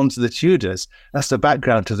when we get onto the Tudors. That's the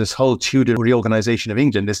background to this whole Tudor reorganization of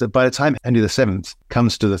England, is that by the time Henry VII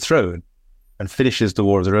comes to the throne and finishes the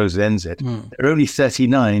War of the Roses, ends it, there are only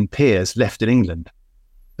 39 peers left in England.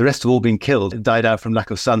 The rest have all been killed, died out from lack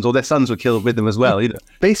of sons, or their sons were killed with them as well.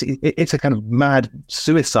 Basically, it's a kind of mad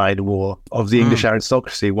suicide war of the English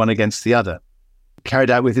aristocracy, one against the other, carried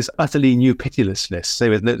out with this utterly new pitilessness.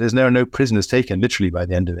 So there's no prisoners taken, literally, by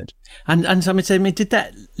the end of it. And somebody said, did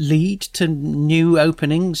that lead to new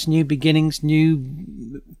openings, new beginnings,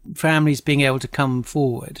 new families being able to come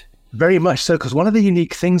forward? Very much so, because one of the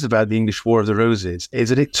unique things about the English War of the Roses is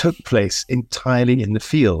that it took place entirely in the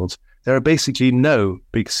field. There are basically no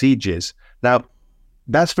big sieges. Now,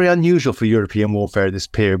 that's very unusual for European warfare at this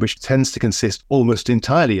period, which tends to consist almost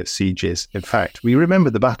entirely of sieges. In fact, we remember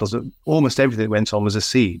the battles, almost everything that went on was a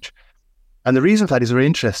siege. And the reason for that is very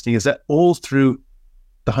interesting, is that all through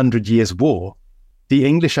the 100 Years' War, the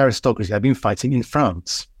English aristocracy have been fighting in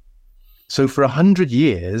France. So for 100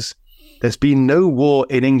 years, there's been no war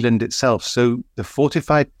in England itself. So the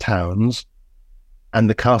fortified towns and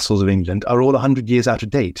the castles of England are all 100 years out of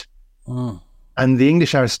date. And the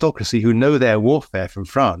English aristocracy, who know their warfare from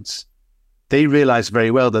France, they realise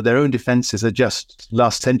very well that their own defences are just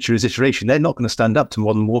last century's iteration. They're not going to stand up to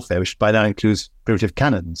modern warfare, which by now includes primitive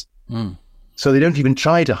cannons. So they don't even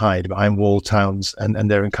try to hide behind walled towns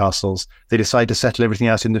and their own castles. They decide to settle everything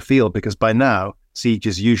out in the field, because by now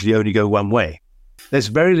sieges usually only go one way. There's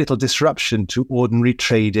very little disruption to ordinary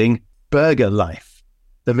trading burgher life.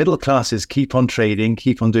 The middle classes keep on trading,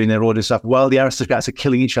 keep on doing their ordinary stuff, while the aristocrats are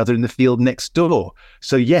killing each other in the field next door.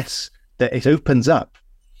 So yes, it opens up.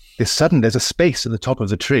 There's a space at the top of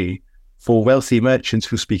the tree for wealthy merchants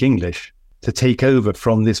who speak English to take over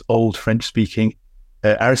from this old French-speaking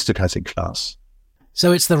aristocratic class.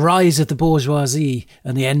 So it's the rise of the bourgeoisie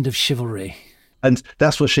and the end of chivalry. And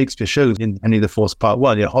that's what Shakespeare shows in Henry IV Part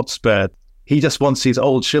 1. Hotspur, he just wants these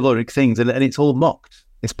old chivalric things, and it's all mocked.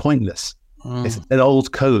 It's pointless. It's an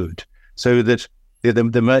old code, so that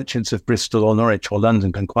the merchants of Bristol or Norwich or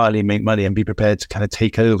London can quietly make money and be prepared to kind of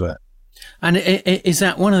take over. And is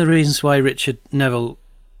that one of the reasons why Richard Neville,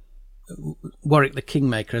 Warwick the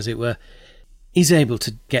Kingmaker, as it were, is able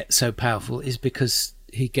to get so powerful, is because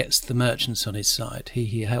he gets the merchants on his side.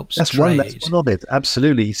 He helps trade. That's one of it.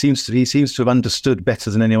 Absolutely. He seems to have understood better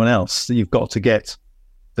than anyone else that you've got to get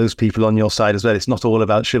those people on your side as well. It's not all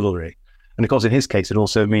about chivalry. And of course, in his case, it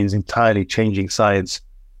also means entirely changing sides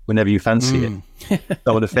whenever you fancy it.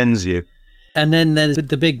 Someone offends you. And then there's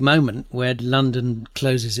the big moment where London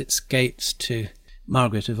closes its gates to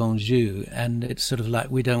Margaret of Anjou, and it's sort of like,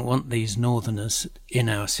 we don't want these northerners in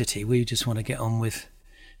our city. We just want to get on with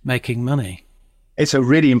making money. It's a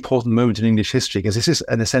really important moment in English history, because this is,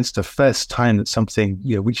 in a sense, the first time that something,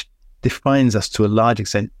 which defines us to a large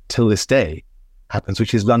extent till this day, happens,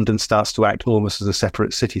 which is London starts to act almost as a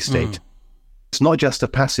separate city-state. It's not just a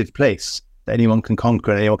passive place that anyone can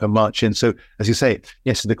conquer and anyone can march in. So, as you say,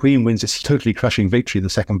 yes, the Queen wins this totally crushing victory, the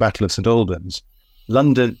Second Battle of St. Albans.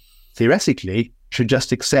 London, theoretically, should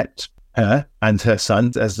just accept her and her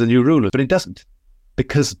son as the new ruler, but it doesn't.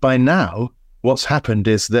 Because by now, what's happened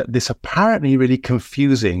is that this apparently really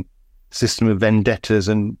confusing system of vendettas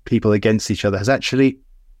and people against each other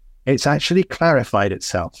it's actually clarified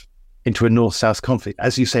itself into a north-south conflict.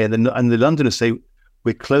 As you say, and the Londoners say,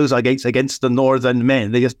 we close our gates against the northern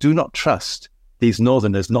men. They just do not trust these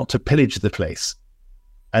northerners not to pillage the place.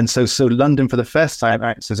 And so London, for the first time,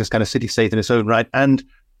 acts as this kind of city-state in its own right, and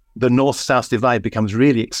the north-south divide becomes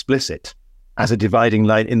really explicit as a dividing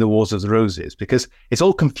line in the Wars of the Roses, because it's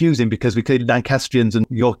all confusing, because we clearly Lancastrians and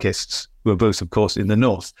Yorkists, who are both, of course, in the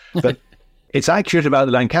north. But it's accurate about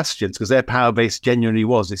the Lancastrians, because their power base genuinely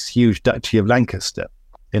was this huge Duchy of Lancaster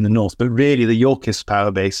in the north. But really, the Yorkist power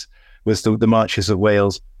base was the Marches of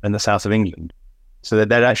Wales and the south of England. So that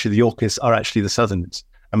they're actually, the Yorkists are actually the Southerners.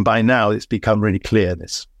 And by now, it's become really clear,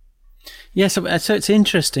 this. Yes, so it's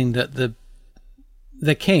interesting that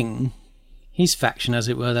the king, his faction, as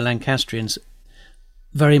it were, the Lancastrians,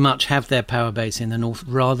 very much have their power base in the north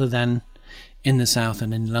rather than in the south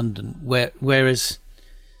and in London. Whereas,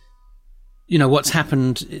 what's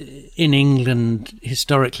happened in England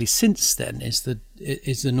historically since then is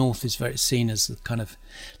the north is very seen as the kind of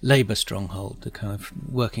labour stronghold, the kind of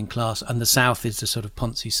working class, and the south is the sort of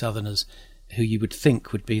poncy southerners who you would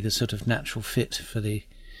think would be the sort of natural fit for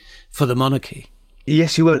the monarchy.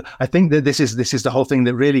 Yes, you will. I think that this is the whole thing,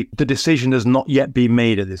 that really the decision has not yet been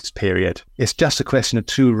made at this period. It's just a question of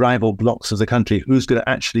two rival blocks of the country, who's going to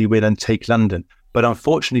actually win and take London. But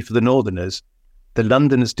unfortunately for the Northerners, the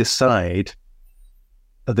Londoners decide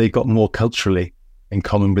that they've got more culturally in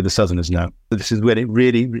common with the Southerners now. So this is when it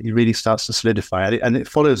really starts to solidify. And it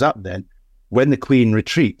follows up then, when the Queen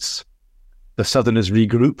retreats, the Southerners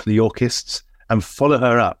regroup, the Yorkists, and follow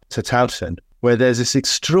her up to Towton, where there's this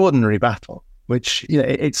extraordinary battle, which,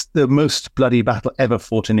 it's the most bloody battle ever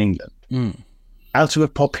fought in England. Out of a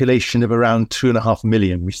population of around 2.5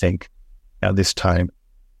 million, we think, at this time,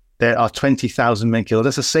 there are 20,000 men killed.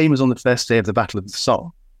 That's the same as on the first day of the Battle of the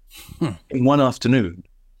Somme, in one afternoon,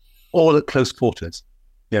 all at close quarters.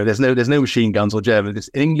 There's no machine guns or German. It's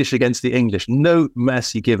English against the English. No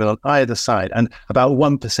mercy given on either side. And about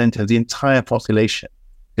 1% of the entire population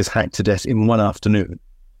is hacked to death in one afternoon.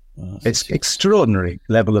 It's extraordinary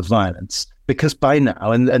level of violence, because by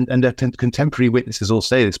now, and their contemporary witnesses all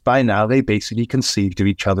say this, by now they basically conceived of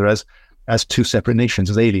each other as two separate nations,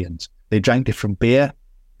 as aliens. They drank different beer,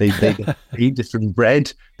 they eat different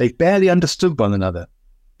bread, they barely understood one another.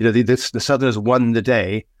 The Southerners won the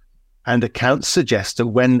day, and accounts suggest that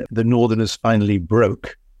when the Northerners finally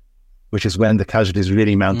broke, which is when the casualties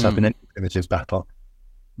really mount up in any primitive battle,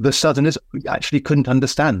 the Southerners actually couldn't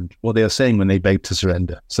understand what they were saying when they begged to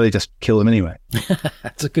surrender. So they just killed them anyway.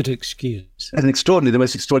 That's a good excuse. And the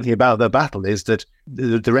most extraordinary thing about the battle is that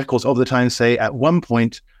the records of the time say at one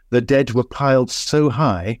point the dead were piled so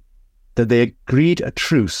high that they agreed a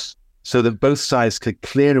truce so that both sides could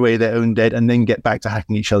clear away their own dead and then get back to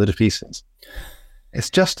hacking each other to pieces. It's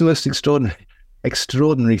just the most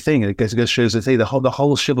extraordinary thing. It goes shows that the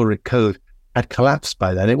whole chivalric code had collapsed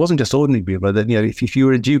by then. It wasn't just ordinary people. That if you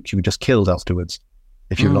were a duke, you were just killed afterwards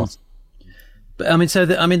if you lost. But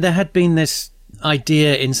there had been this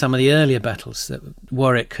idea in some of the earlier battles that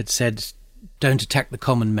Warwick had said, "Don't attack the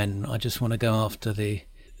common men. I just want to go after the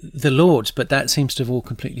lords." But that seems to have all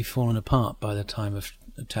completely fallen apart by the time of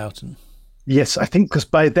Towton. Yes, I think because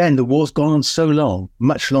by then the war's gone on so long,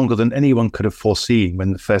 much longer than anyone could have foreseen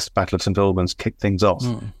when the first Battle of St. Albans kicked things off,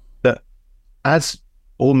 that as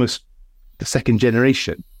almost the second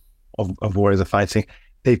generation of warriors are fighting,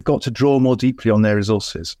 they've got to draw more deeply on their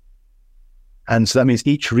resources. And so that means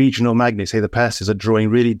each regional magnate, say the Percys, are drawing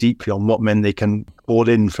really deeply on what men they can call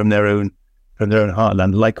in from their own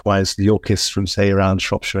heartland. Likewise, the Yorkists from, say, around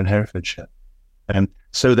Shropshire and Herefordshire.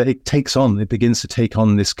 So that it begins to take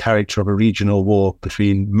on this character of a regional war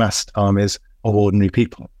between massed armies of ordinary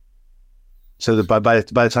people. So that by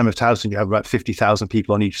the time of Towton, you have about 50,000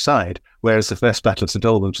 people on each side, whereas the first Battle of St.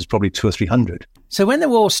 Albans was probably 200 or 300. So when the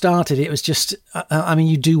war started, it was just,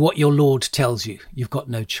 you do what your lord tells you. You've got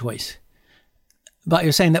no choice. But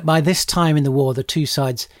you're saying that by this time in the war, the two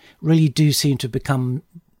sides really do seem to become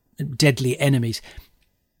deadly enemies.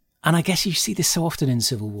 And I guess you see this so often in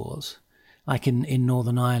civil wars, like in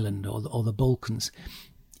Northern Ireland or the Balkans.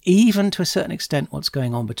 Even to a certain extent what's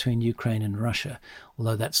going on between Ukraine and Russia,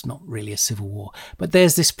 although that's not really a civil war. But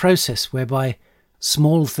there's this process whereby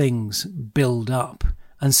small things build up,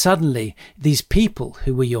 and suddenly these people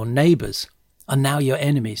who were your neighbours are now your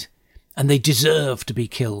enemies, and they deserve to be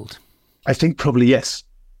killed. I think probably yes.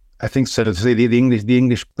 I think so. To say the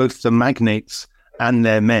English, both the magnates and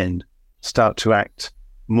their men start to act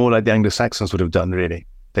more like the Anglo-Saxons would have done, really.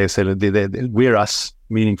 They say we're us,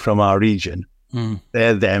 meaning from our region.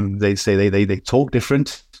 They're them. They say they talk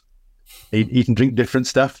different, they eat and drink different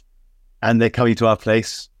stuff, and they're coming to our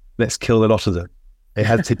place. Let's kill a lot of them.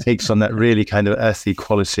 It takes on that really kind of earthy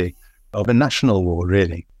quality of a national war,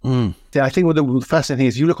 really. Yeah, I think what the fascinating thing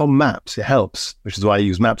is, you look on maps, it helps, which is why I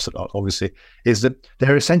use maps a lot, obviously, is that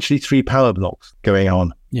there are essentially three power blocks going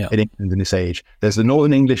on in England in this age. There's the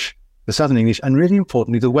Northern English, the Southern English, and really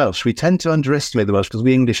importantly, the Welsh. We tend to underestimate the Welsh because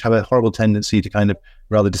we English have a horrible tendency to kind of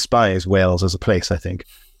rather despise Wales as a place, I think.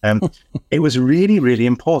 It was really, really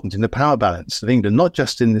important in the power balance of England, not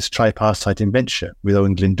just in this tripartite invention with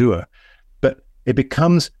Owen Glyndŵr, but it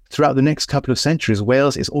becomes, throughout the next couple of centuries,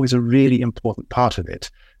 Wales is always a really important part of it.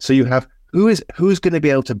 So you have, who's going to be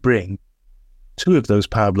able to bring two of those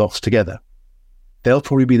power blocks together? They'll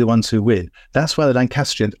probably be the ones who win. That's why the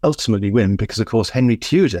Lancastrians ultimately win, because, of course, Henry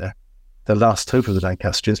Tudor, the last hope of the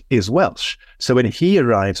Lancastrians, is Welsh. So when he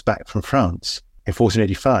arrives back from France in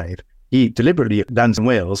 1485, he deliberately lands in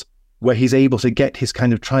Wales, where he's able to get his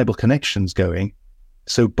kind of tribal connections going.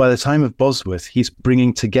 So by the time of Bosworth, he's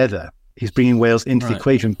bringing Wales into the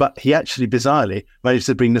equation, but he actually bizarrely managed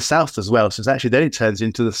to bring the South as well. So it's actually then it turns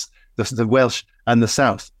into the Welsh and the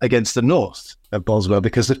South against the North of Boswell,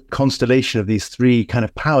 because the constellation of these three kind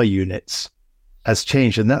of power units has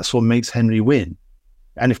changed, and that's what makes Henry win.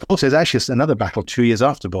 And of course, there's actually another battle 2 years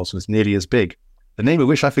after Bosworth, it's nearly as big. The name of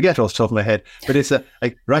which I forget off the top of my head, but it's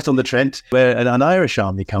right on the Trent, where an Irish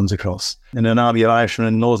army comes across, and an army of Irishmen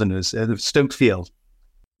and Northerners, Stoke Field.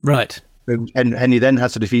 Right. And Henry then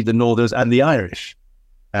has to defeat the Northerners and the Irish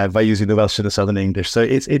by using the Welsh and the Southern English. So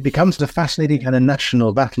it becomes a fascinating kind of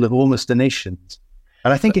national battle of almost the nations.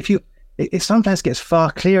 And I think it sometimes gets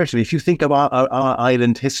far clearer to me if you think of our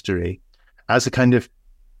island history as a kind of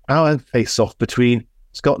power face-off between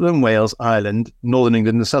Scotland, Wales, Ireland, Northern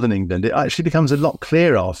England and Southern England. It actually becomes a lot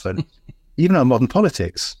clearer often, even our modern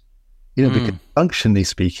politics. Because functionally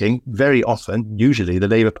speaking, very often, usually the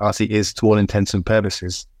Labour Party is, to all intents and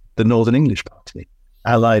purposes, the Northern English Party,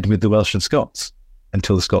 allied with the Welsh and Scots,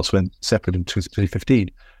 until the Scots went separate in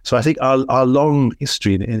 2015. So I think our long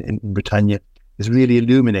history in Britannia is really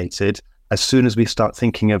illuminated as soon as we start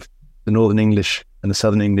thinking of the Northern English and the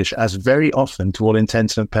Southern English as very often, to all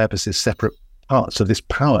intents and purposes, separate parts of this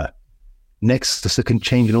power, nexus that can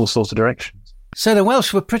change in all sorts of directions. So the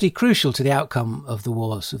Welsh were pretty crucial to the outcome of the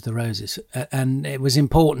Wars of the Roses, and it was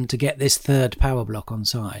important to get this third power block on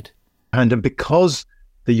side. And because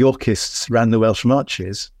the Yorkists ran the Welsh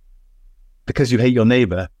marches, because you hate your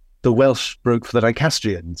neighbour, the Welsh broke for the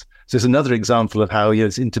Lancastrians. So it's another example of how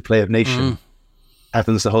this interplay of nation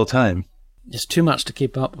happens the whole time. It's too much to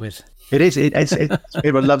keep up with. It is.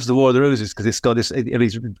 Everyone loves the War of the Roses because it's got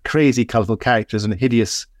these crazy, colourful characters and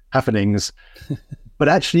hideous happenings. But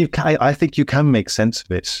actually, I think you can make sense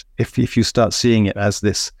of it if you start seeing it as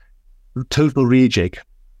this total rejig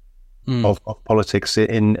of politics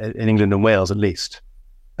in England and Wales, at least,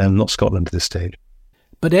 and not Scotland at this stage.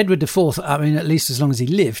 But Edward IV, at least as long as he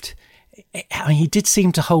lived, he did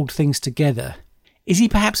seem to hold things together. Is he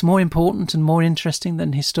perhaps more important and more interesting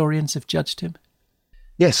than historians have judged him?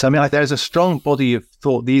 Yes, there's a strong body of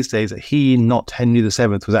thought these days that he, not Henry VII,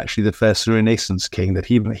 was actually the first Renaissance king, that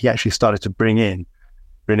he actually started to bring in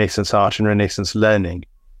Renaissance art and Renaissance learning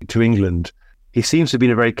to England. He seems to have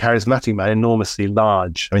been a very charismatic man, enormously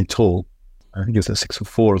large, tall. I think he was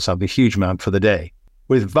 6'4" or something, a huge man for the day,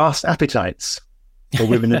 with vast appetites for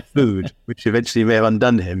women and food, which eventually may have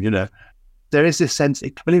undone him, There is this sense,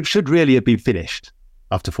 it should really have been finished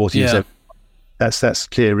after 1470. That's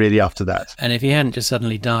clear really after that. And if he hadn't just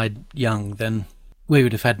suddenly died young, then we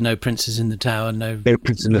would have had no Princes in the Tower, no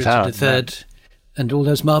Prince in the Tower, III, and all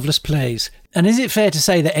those marvellous plays. And is it fair to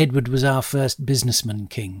say that Edward was our first businessman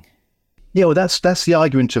king? Yeah, well, that's the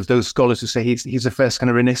argument of those scholars who say he's the first kind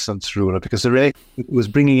of Renaissance ruler, because the was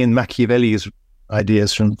bringing in Machiavelli's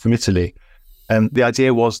ideas from Italy. The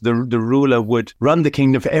idea was the ruler would run the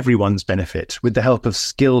kingdom for everyone's benefit with the help of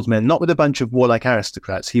skilled men, not with a bunch of warlike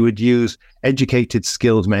aristocrats. He would use educated,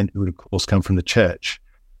 skilled men who would, of course, come from the church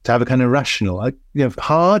to have a kind of rational,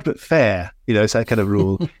 hard but fair, it's that kind of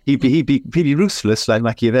rule. He'd be ruthless like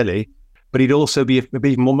Machiavelli, but he'd also be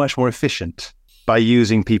much more efficient by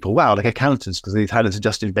using people, like accountants, because the Italians had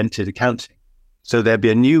just invented accounting. So there'd be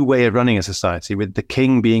a new way of running a society with the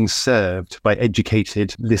king being served by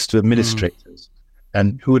educated list of administrators,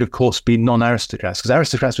 and who would, of course, be non-aristocrats, because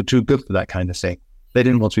aristocrats were too good for that kind of thing. They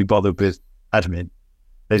didn't want to be bothered with admin.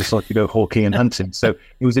 They just wanted to go hawking and hunting. So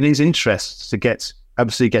it was in his interests to get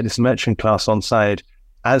this merchant class on side,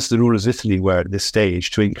 as the rulers of Italy were at this stage,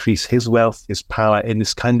 to increase his wealth, his power in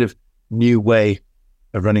this kind of new way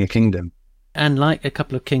of running a kingdom. And like a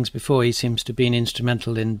couple of kings before, he seems to have been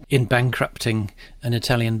instrumental in bankrupting an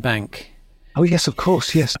Italian bank. Oh, yes, of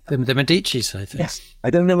course, yes. The Medicis, I think. Yes, I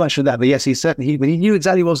don't know much of that, but yes, he knew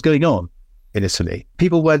exactly what was going on in Italy.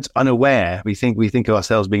 People weren't unaware. We think of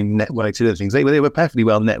ourselves being networked to other things. They were perfectly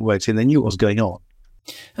well networked and they knew what was going on.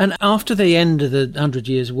 And after the end of the 100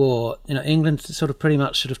 Years' War, England sort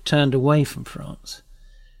of turned away from France.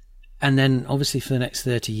 And then, obviously, for the next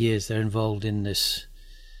 30 years, they're involved in this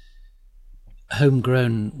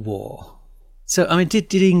homegrown war. So,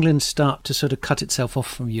 did England start to sort of cut itself off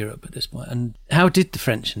from Europe at this point? And how did the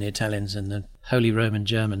French and the Italians and the Holy Roman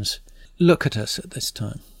Germans look at us at this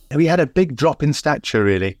time? We had a big drop in stature,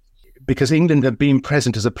 really, because England had been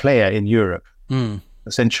present as a player in Europe for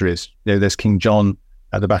centuries. There's King John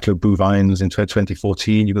at the Battle of Bouvines in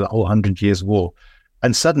 2014. You've got the whole 100 Years' War.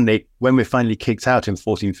 And suddenly, when we're finally kicked out in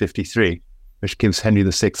 1453, which gives Henry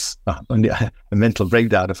VI a mental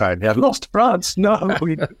breakdown, apparently. I've lost France. No,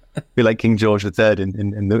 be like King George III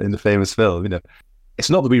in the famous film.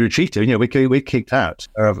 It's not that we retreated. We're kicked out.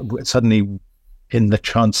 Suddenly, in the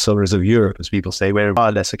chancelleries of Europe, as people say, we're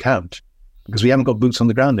far less account because we haven't got boots on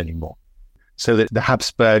the ground anymore. So that the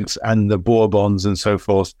Habsburgs and the Bourbons and so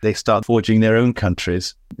forth, they start forging their own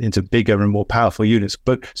countries into bigger and more powerful units.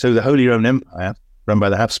 But so the Holy Roman Empire, run by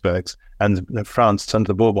the Habsburgs, and France under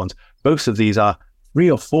the Bourbons, both of these are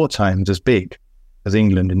 3 or 4 times as big as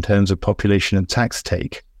England in terms of population and tax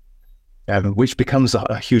take, which becomes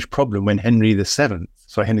a huge problem when Henry VIII.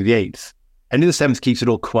 Henry VII keeps it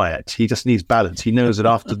all quiet. He just needs balance. He knows that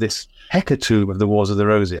after this hecatomb of the Wars of the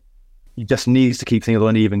Roses, he just needs to keep things on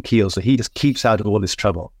an even keel, so he just keeps out of all this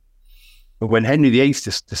trouble. But when Henry VIII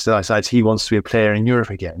decides he wants to be a player in Europe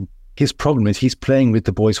again, his problem is he's playing with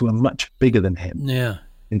the boys who are much bigger than him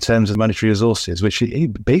in terms of monetary resources, which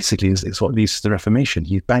basically is what leads to the Reformation.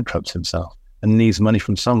 He bankrupts himself and needs money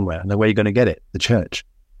from somewhere. And where are you going to get it? The church.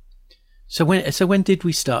 So when did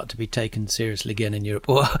we start to be taken seriously again in Europe,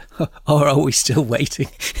 or are we still waiting?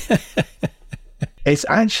 It's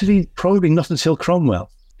actually probably not until Cromwell.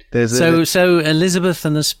 So Elizabeth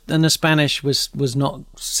and the Spanish was not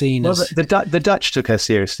seen as... The Dutch took her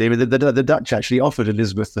seriously. I mean, the Dutch actually offered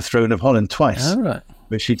Elizabeth the throne of Holland twice. Oh, right.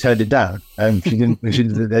 But she turned it down. She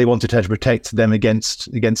didn't. They wanted her to protect them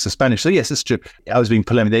against the Spanish. So yes, it's true. I was being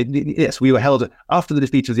polemic. Yes, we were held after the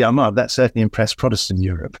defeat of the Armada. That certainly impressed Protestant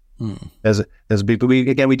Europe. There's a big, but we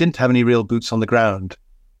didn't have any real boots on the ground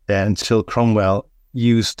there until Cromwell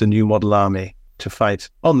used the new model army to fight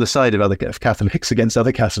on the side of Catholics against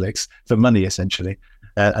other Catholics for money, essentially,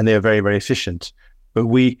 and they were very, very efficient. But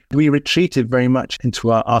we retreated very much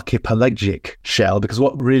into our archipelagic shell, because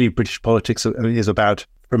what really British politics is about,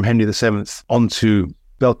 from Henry VII onto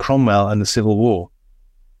Cromwell and the Civil War,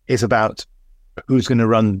 is about who's going to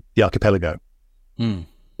run the archipelago,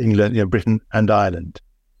 England, Britain and Ireland.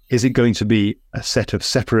 Is it going to be a set of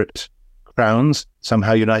separate crowns,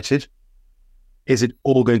 somehow united? Is it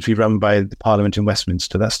all going to be run by the Parliament in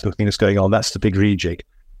Westminster? That's the thing that's going on. That's the big rejig.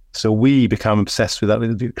 So we become obsessed with that,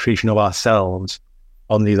 with the creation of ourselves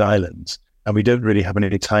on these islands. And we don't really have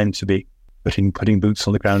any time to be putting boots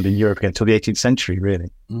on the ground in Europe again until the 18th century,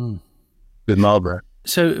 really, with Marlborough.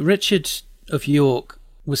 So Richard of York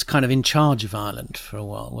was kind of in charge of Ireland for a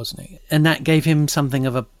while, wasn't he? And that gave him something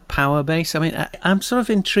of a power base. I mean, I'm sort of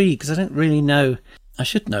intrigued because I don't really know. I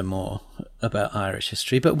should know more about Irish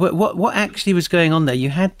history, but what actually was going on there? You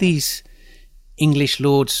had these English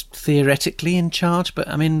lords theoretically in charge, but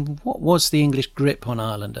I mean, what was the English grip on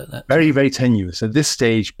Ireland at that time? Very, very tenuous. At this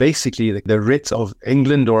stage, basically, the writ of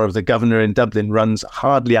England or of the governor in Dublin runs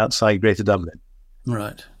hardly outside Greater Dublin.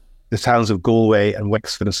 Right. The towns of Galway and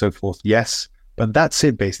Wexford and so forth, yes, but that's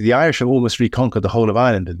it, basically. The Irish have almost reconquered the whole of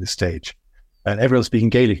Ireland at this stage, and everyone's speaking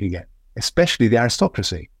Gaelic again, especially the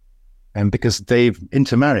aristocracy, and because they've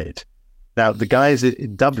intermarried. Now, the guys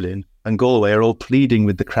in Dublin and Galway are all pleading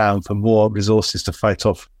with the crown for more resources to fight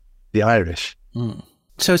off the Irish.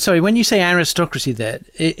 So, sorry, when you say aristocracy there,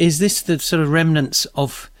 is this the sort of remnants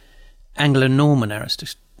of Anglo-Norman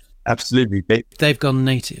aristocracy? Absolutely. They've gone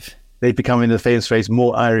native. They've become, in the famous phrase,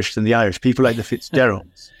 more Irish than the Irish. People like the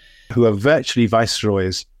Fitzgeralds, who are virtually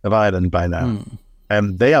viceroys of Ireland by now.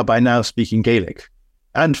 They are by now speaking Gaelic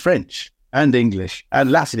and French and English and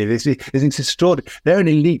Latin. It's extraordinary. They're an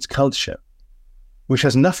elite culture, which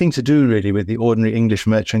has nothing to do really with the ordinary English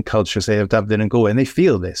merchant culture, say, of Dublin and Galway. And they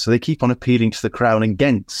feel this, so they keep on appealing to the crown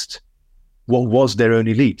against what was their own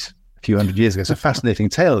elite a few hundred years ago. It's a fascinating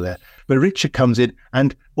tale there. But Richard comes in,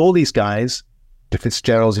 and all these guys, the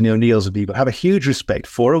Fitzgeralds and the O'Neills and people, have a huge respect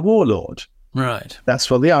for a warlord. Right. That's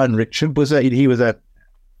what they are. And Richard was he was a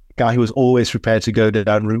guy who was always prepared to go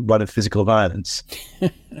down Route 1 of physical violence.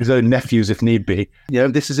 His own nephews, if need be.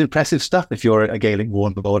 This is impressive stuff if you're a Gaelic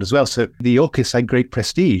warlord as well. So the Yorkists had great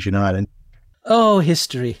prestige in Ireland. Oh,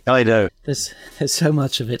 history. I know. There's so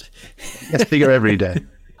much of it. Gets bigger every day.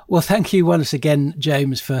 Well, thank you once again,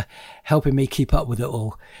 James, for helping me keep up with it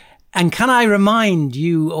all. And can I remind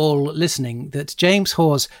you all listening that James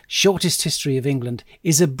Hoare's Shortest History of England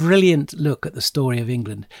is a brilliant look at the story of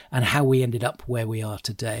England and how we ended up where we are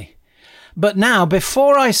today. But now,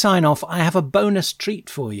 before I sign off, I have a bonus treat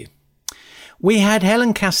for you. We had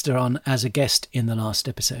Helen Castor on as a guest in the last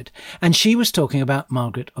episode, and she was talking about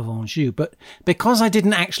Margaret of Anjou. But because I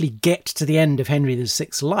didn't actually get to the end of Henry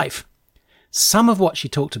VI's life, some of what she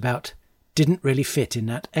talked about didn't really fit in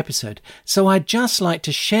that episode. So I'd just like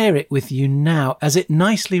to share it with you now, as it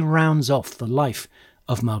nicely rounds off the life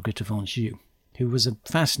of Margaret of Anjou, who was a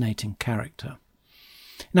fascinating character.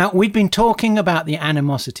 Now, we'd been talking about the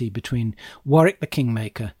animosity between Warwick the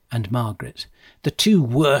Kingmaker and Margaret, the two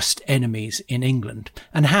worst enemies in England,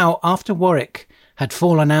 and how, after Warwick had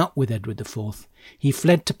fallen out with Edward IV, he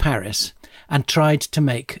fled to Paris and tried to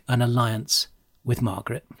make an alliance with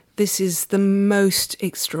Margaret. This is the most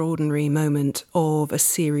extraordinary moment of a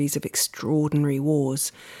series of extraordinary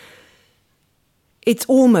wars. It's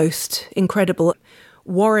almost incredible.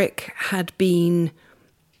 Warwick had been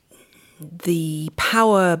the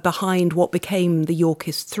power behind what became the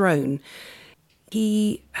Yorkist throne.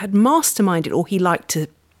 He had masterminded, or he liked to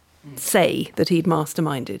say that he'd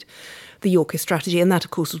masterminded, the Yorkist strategy. And that,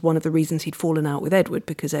 of course, was one of the reasons he'd fallen out with Edward,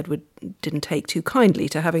 because Edward didn't take too kindly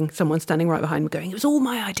to having someone standing right behind him going, it was all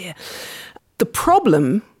my idea. The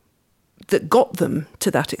problem that got them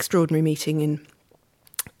to that extraordinary meeting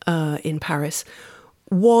in Paris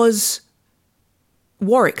was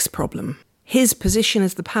Warwick's problem. His position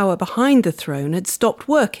as the power behind the throne had stopped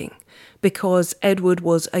working because Edward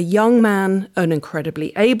was a young man, an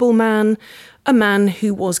incredibly able man, a man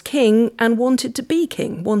who was king and wanted to be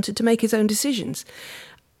king, wanted to make his own decisions.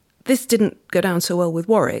 This didn't go down so well with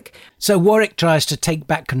Warwick. So Warwick tries to take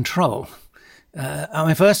back control.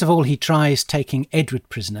 First of all, he tries taking Edward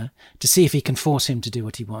prisoner to see if he can force him to do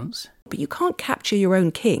what he wants. But you can't capture your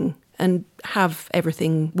own king and have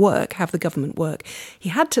everything work, have the government work. He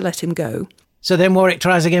had to let him go. So then Warwick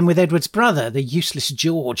tries again with Edward's brother, the useless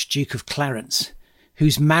George, Duke of Clarence,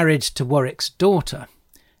 who's married to Warwick's daughter.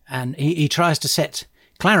 And he tries to set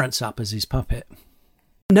Clarence up as his puppet.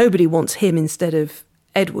 Nobody wants him instead of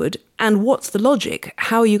Edward. And what's the logic?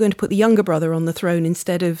 How are you going to put the younger brother on the throne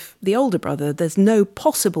instead of the older brother? There's no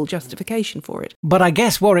possible justification for it. But I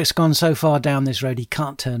guess Warwick's gone so far down this road he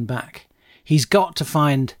can't turn back. He's got to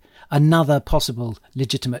find another possible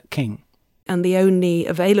legitimate king. And the only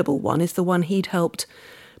available one is the one he'd helped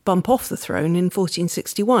bump off the throne in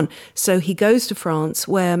 1461. So he goes to France,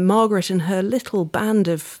 where Margaret and her little band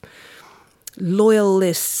of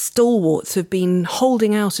loyalist stalwarts have been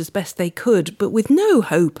holding out as best they could, but with no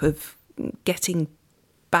hope of getting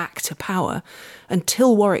back to power,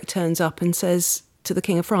 until Warwick turns up and says to the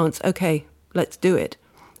King of France, OK, let's do it.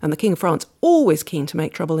 And the King of France, always keen to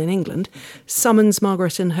make trouble in England, summons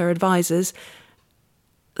Margaret and her advisors.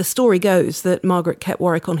 The story goes that Margaret kept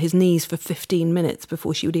Warwick on his knees for 15 minutes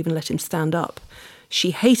before she would even let him stand up.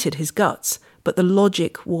 She hated his guts, but the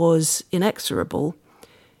logic was inexorable.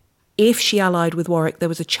 If she allied with Warwick, there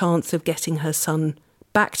was a chance of getting her son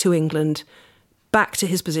back to England, back to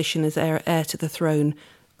his position as heir to the throne.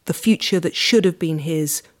 The future that should have been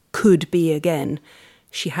his could be again.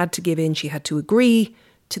 She had to give in. She had to agree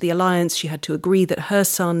to the alliance. She had to agree that her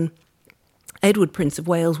son, Edward, Prince of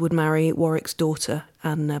Wales, would marry Warwick's daughter,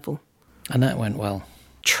 Anne Neville. And that went well.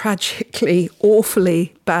 Tragically,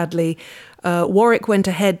 awfully, badly. Warwick went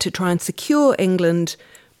ahead to try and secure England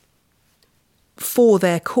for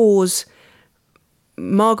their cause.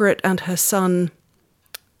 Margaret and her son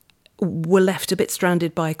were left a bit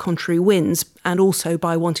stranded by contrary winds, and also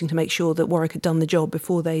by wanting to make sure that Warwick had done the job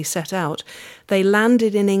before they set out. They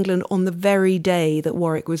landed in England on the very day that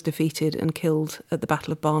Warwick was defeated and killed at the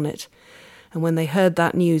Battle of Barnet. And when they heard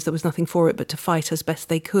that news, there was nothing for it but to fight as best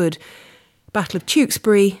they could. Battle of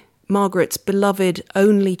Tewkesbury, Margaret's beloved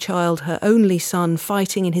only child, her only son,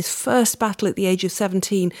 fighting in his first battle at the age of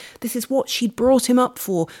 17. This is what she'd brought him up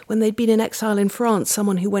for when they'd been in exile in France.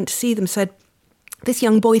 Someone who went to see them said, this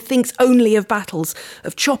young boy thinks only of battles,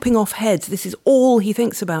 of chopping off heads. This is all he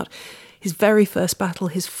thinks about. His very first battle,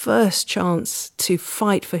 his first chance to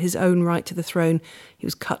fight for his own right to the throne, he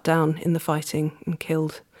was cut down in the fighting and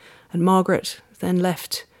killed. And Margaret then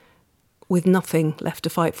left with nothing left to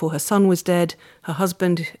fight for. Her son was dead. Her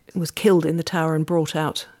husband was killed in the Tower and brought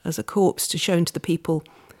out as a corpse to show to the people.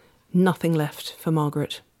 Nothing left for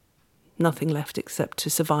Margaret. Nothing left except to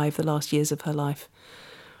survive the last years of her life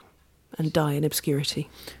and die in obscurity.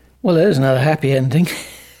 Well, there's another happy ending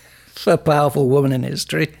for a powerful woman in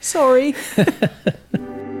history. Sorry.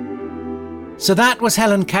 So that was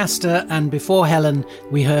Helen Castor, and before Helen,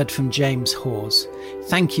 we heard from James Hawes.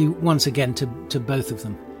 Thank you once again to both of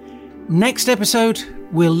them. Next episode,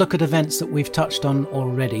 we'll look at events that we've touched on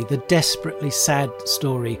already, the desperately sad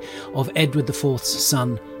story of Edward IV's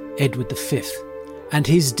son, Edward V, and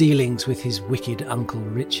his dealings with his wicked uncle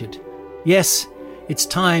Richard. Yes, it's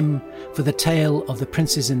time for the tale of the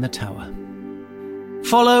Princes in the Tower.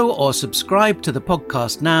 Follow or subscribe to the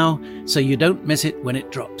podcast now so you don't miss it when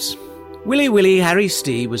it drops. Willy Willy Harry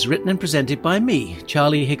Stee was written and presented by me,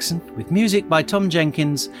 Charlie Hickson, with music by Tom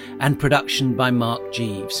Jenkins and production by Mark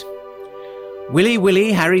Jeeves. Willy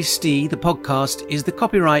Willy Harry Stee, the podcast, is the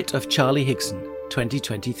copyright of Charlie Hickson,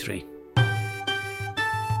 2023.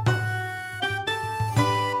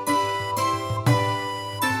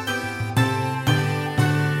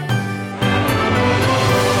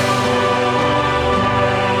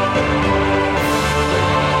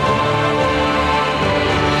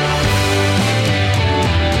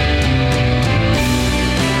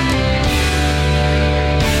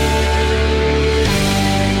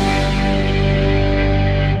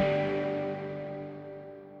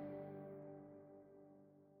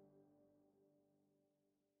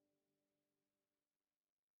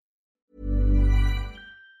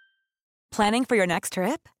 Planning for your next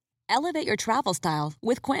trip? Elevate your travel style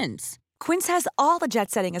with Quince. Quince has all the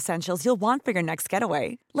jet-setting essentials you'll want for your next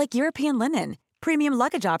getaway, like European linen, premium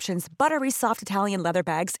luggage options, buttery soft Italian leather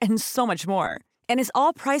bags, and so much more. And is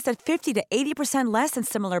all priced at 50 to 80% less than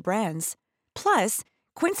similar brands. Plus,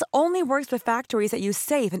 Quince only works with factories that use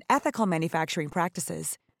safe and ethical manufacturing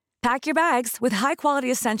practices. Pack your bags with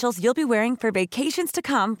high-quality essentials you'll be wearing for vacations to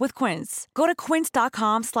come with Quince. Go to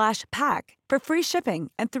quince.com/pack for free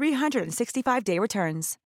shipping and 365-day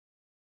returns.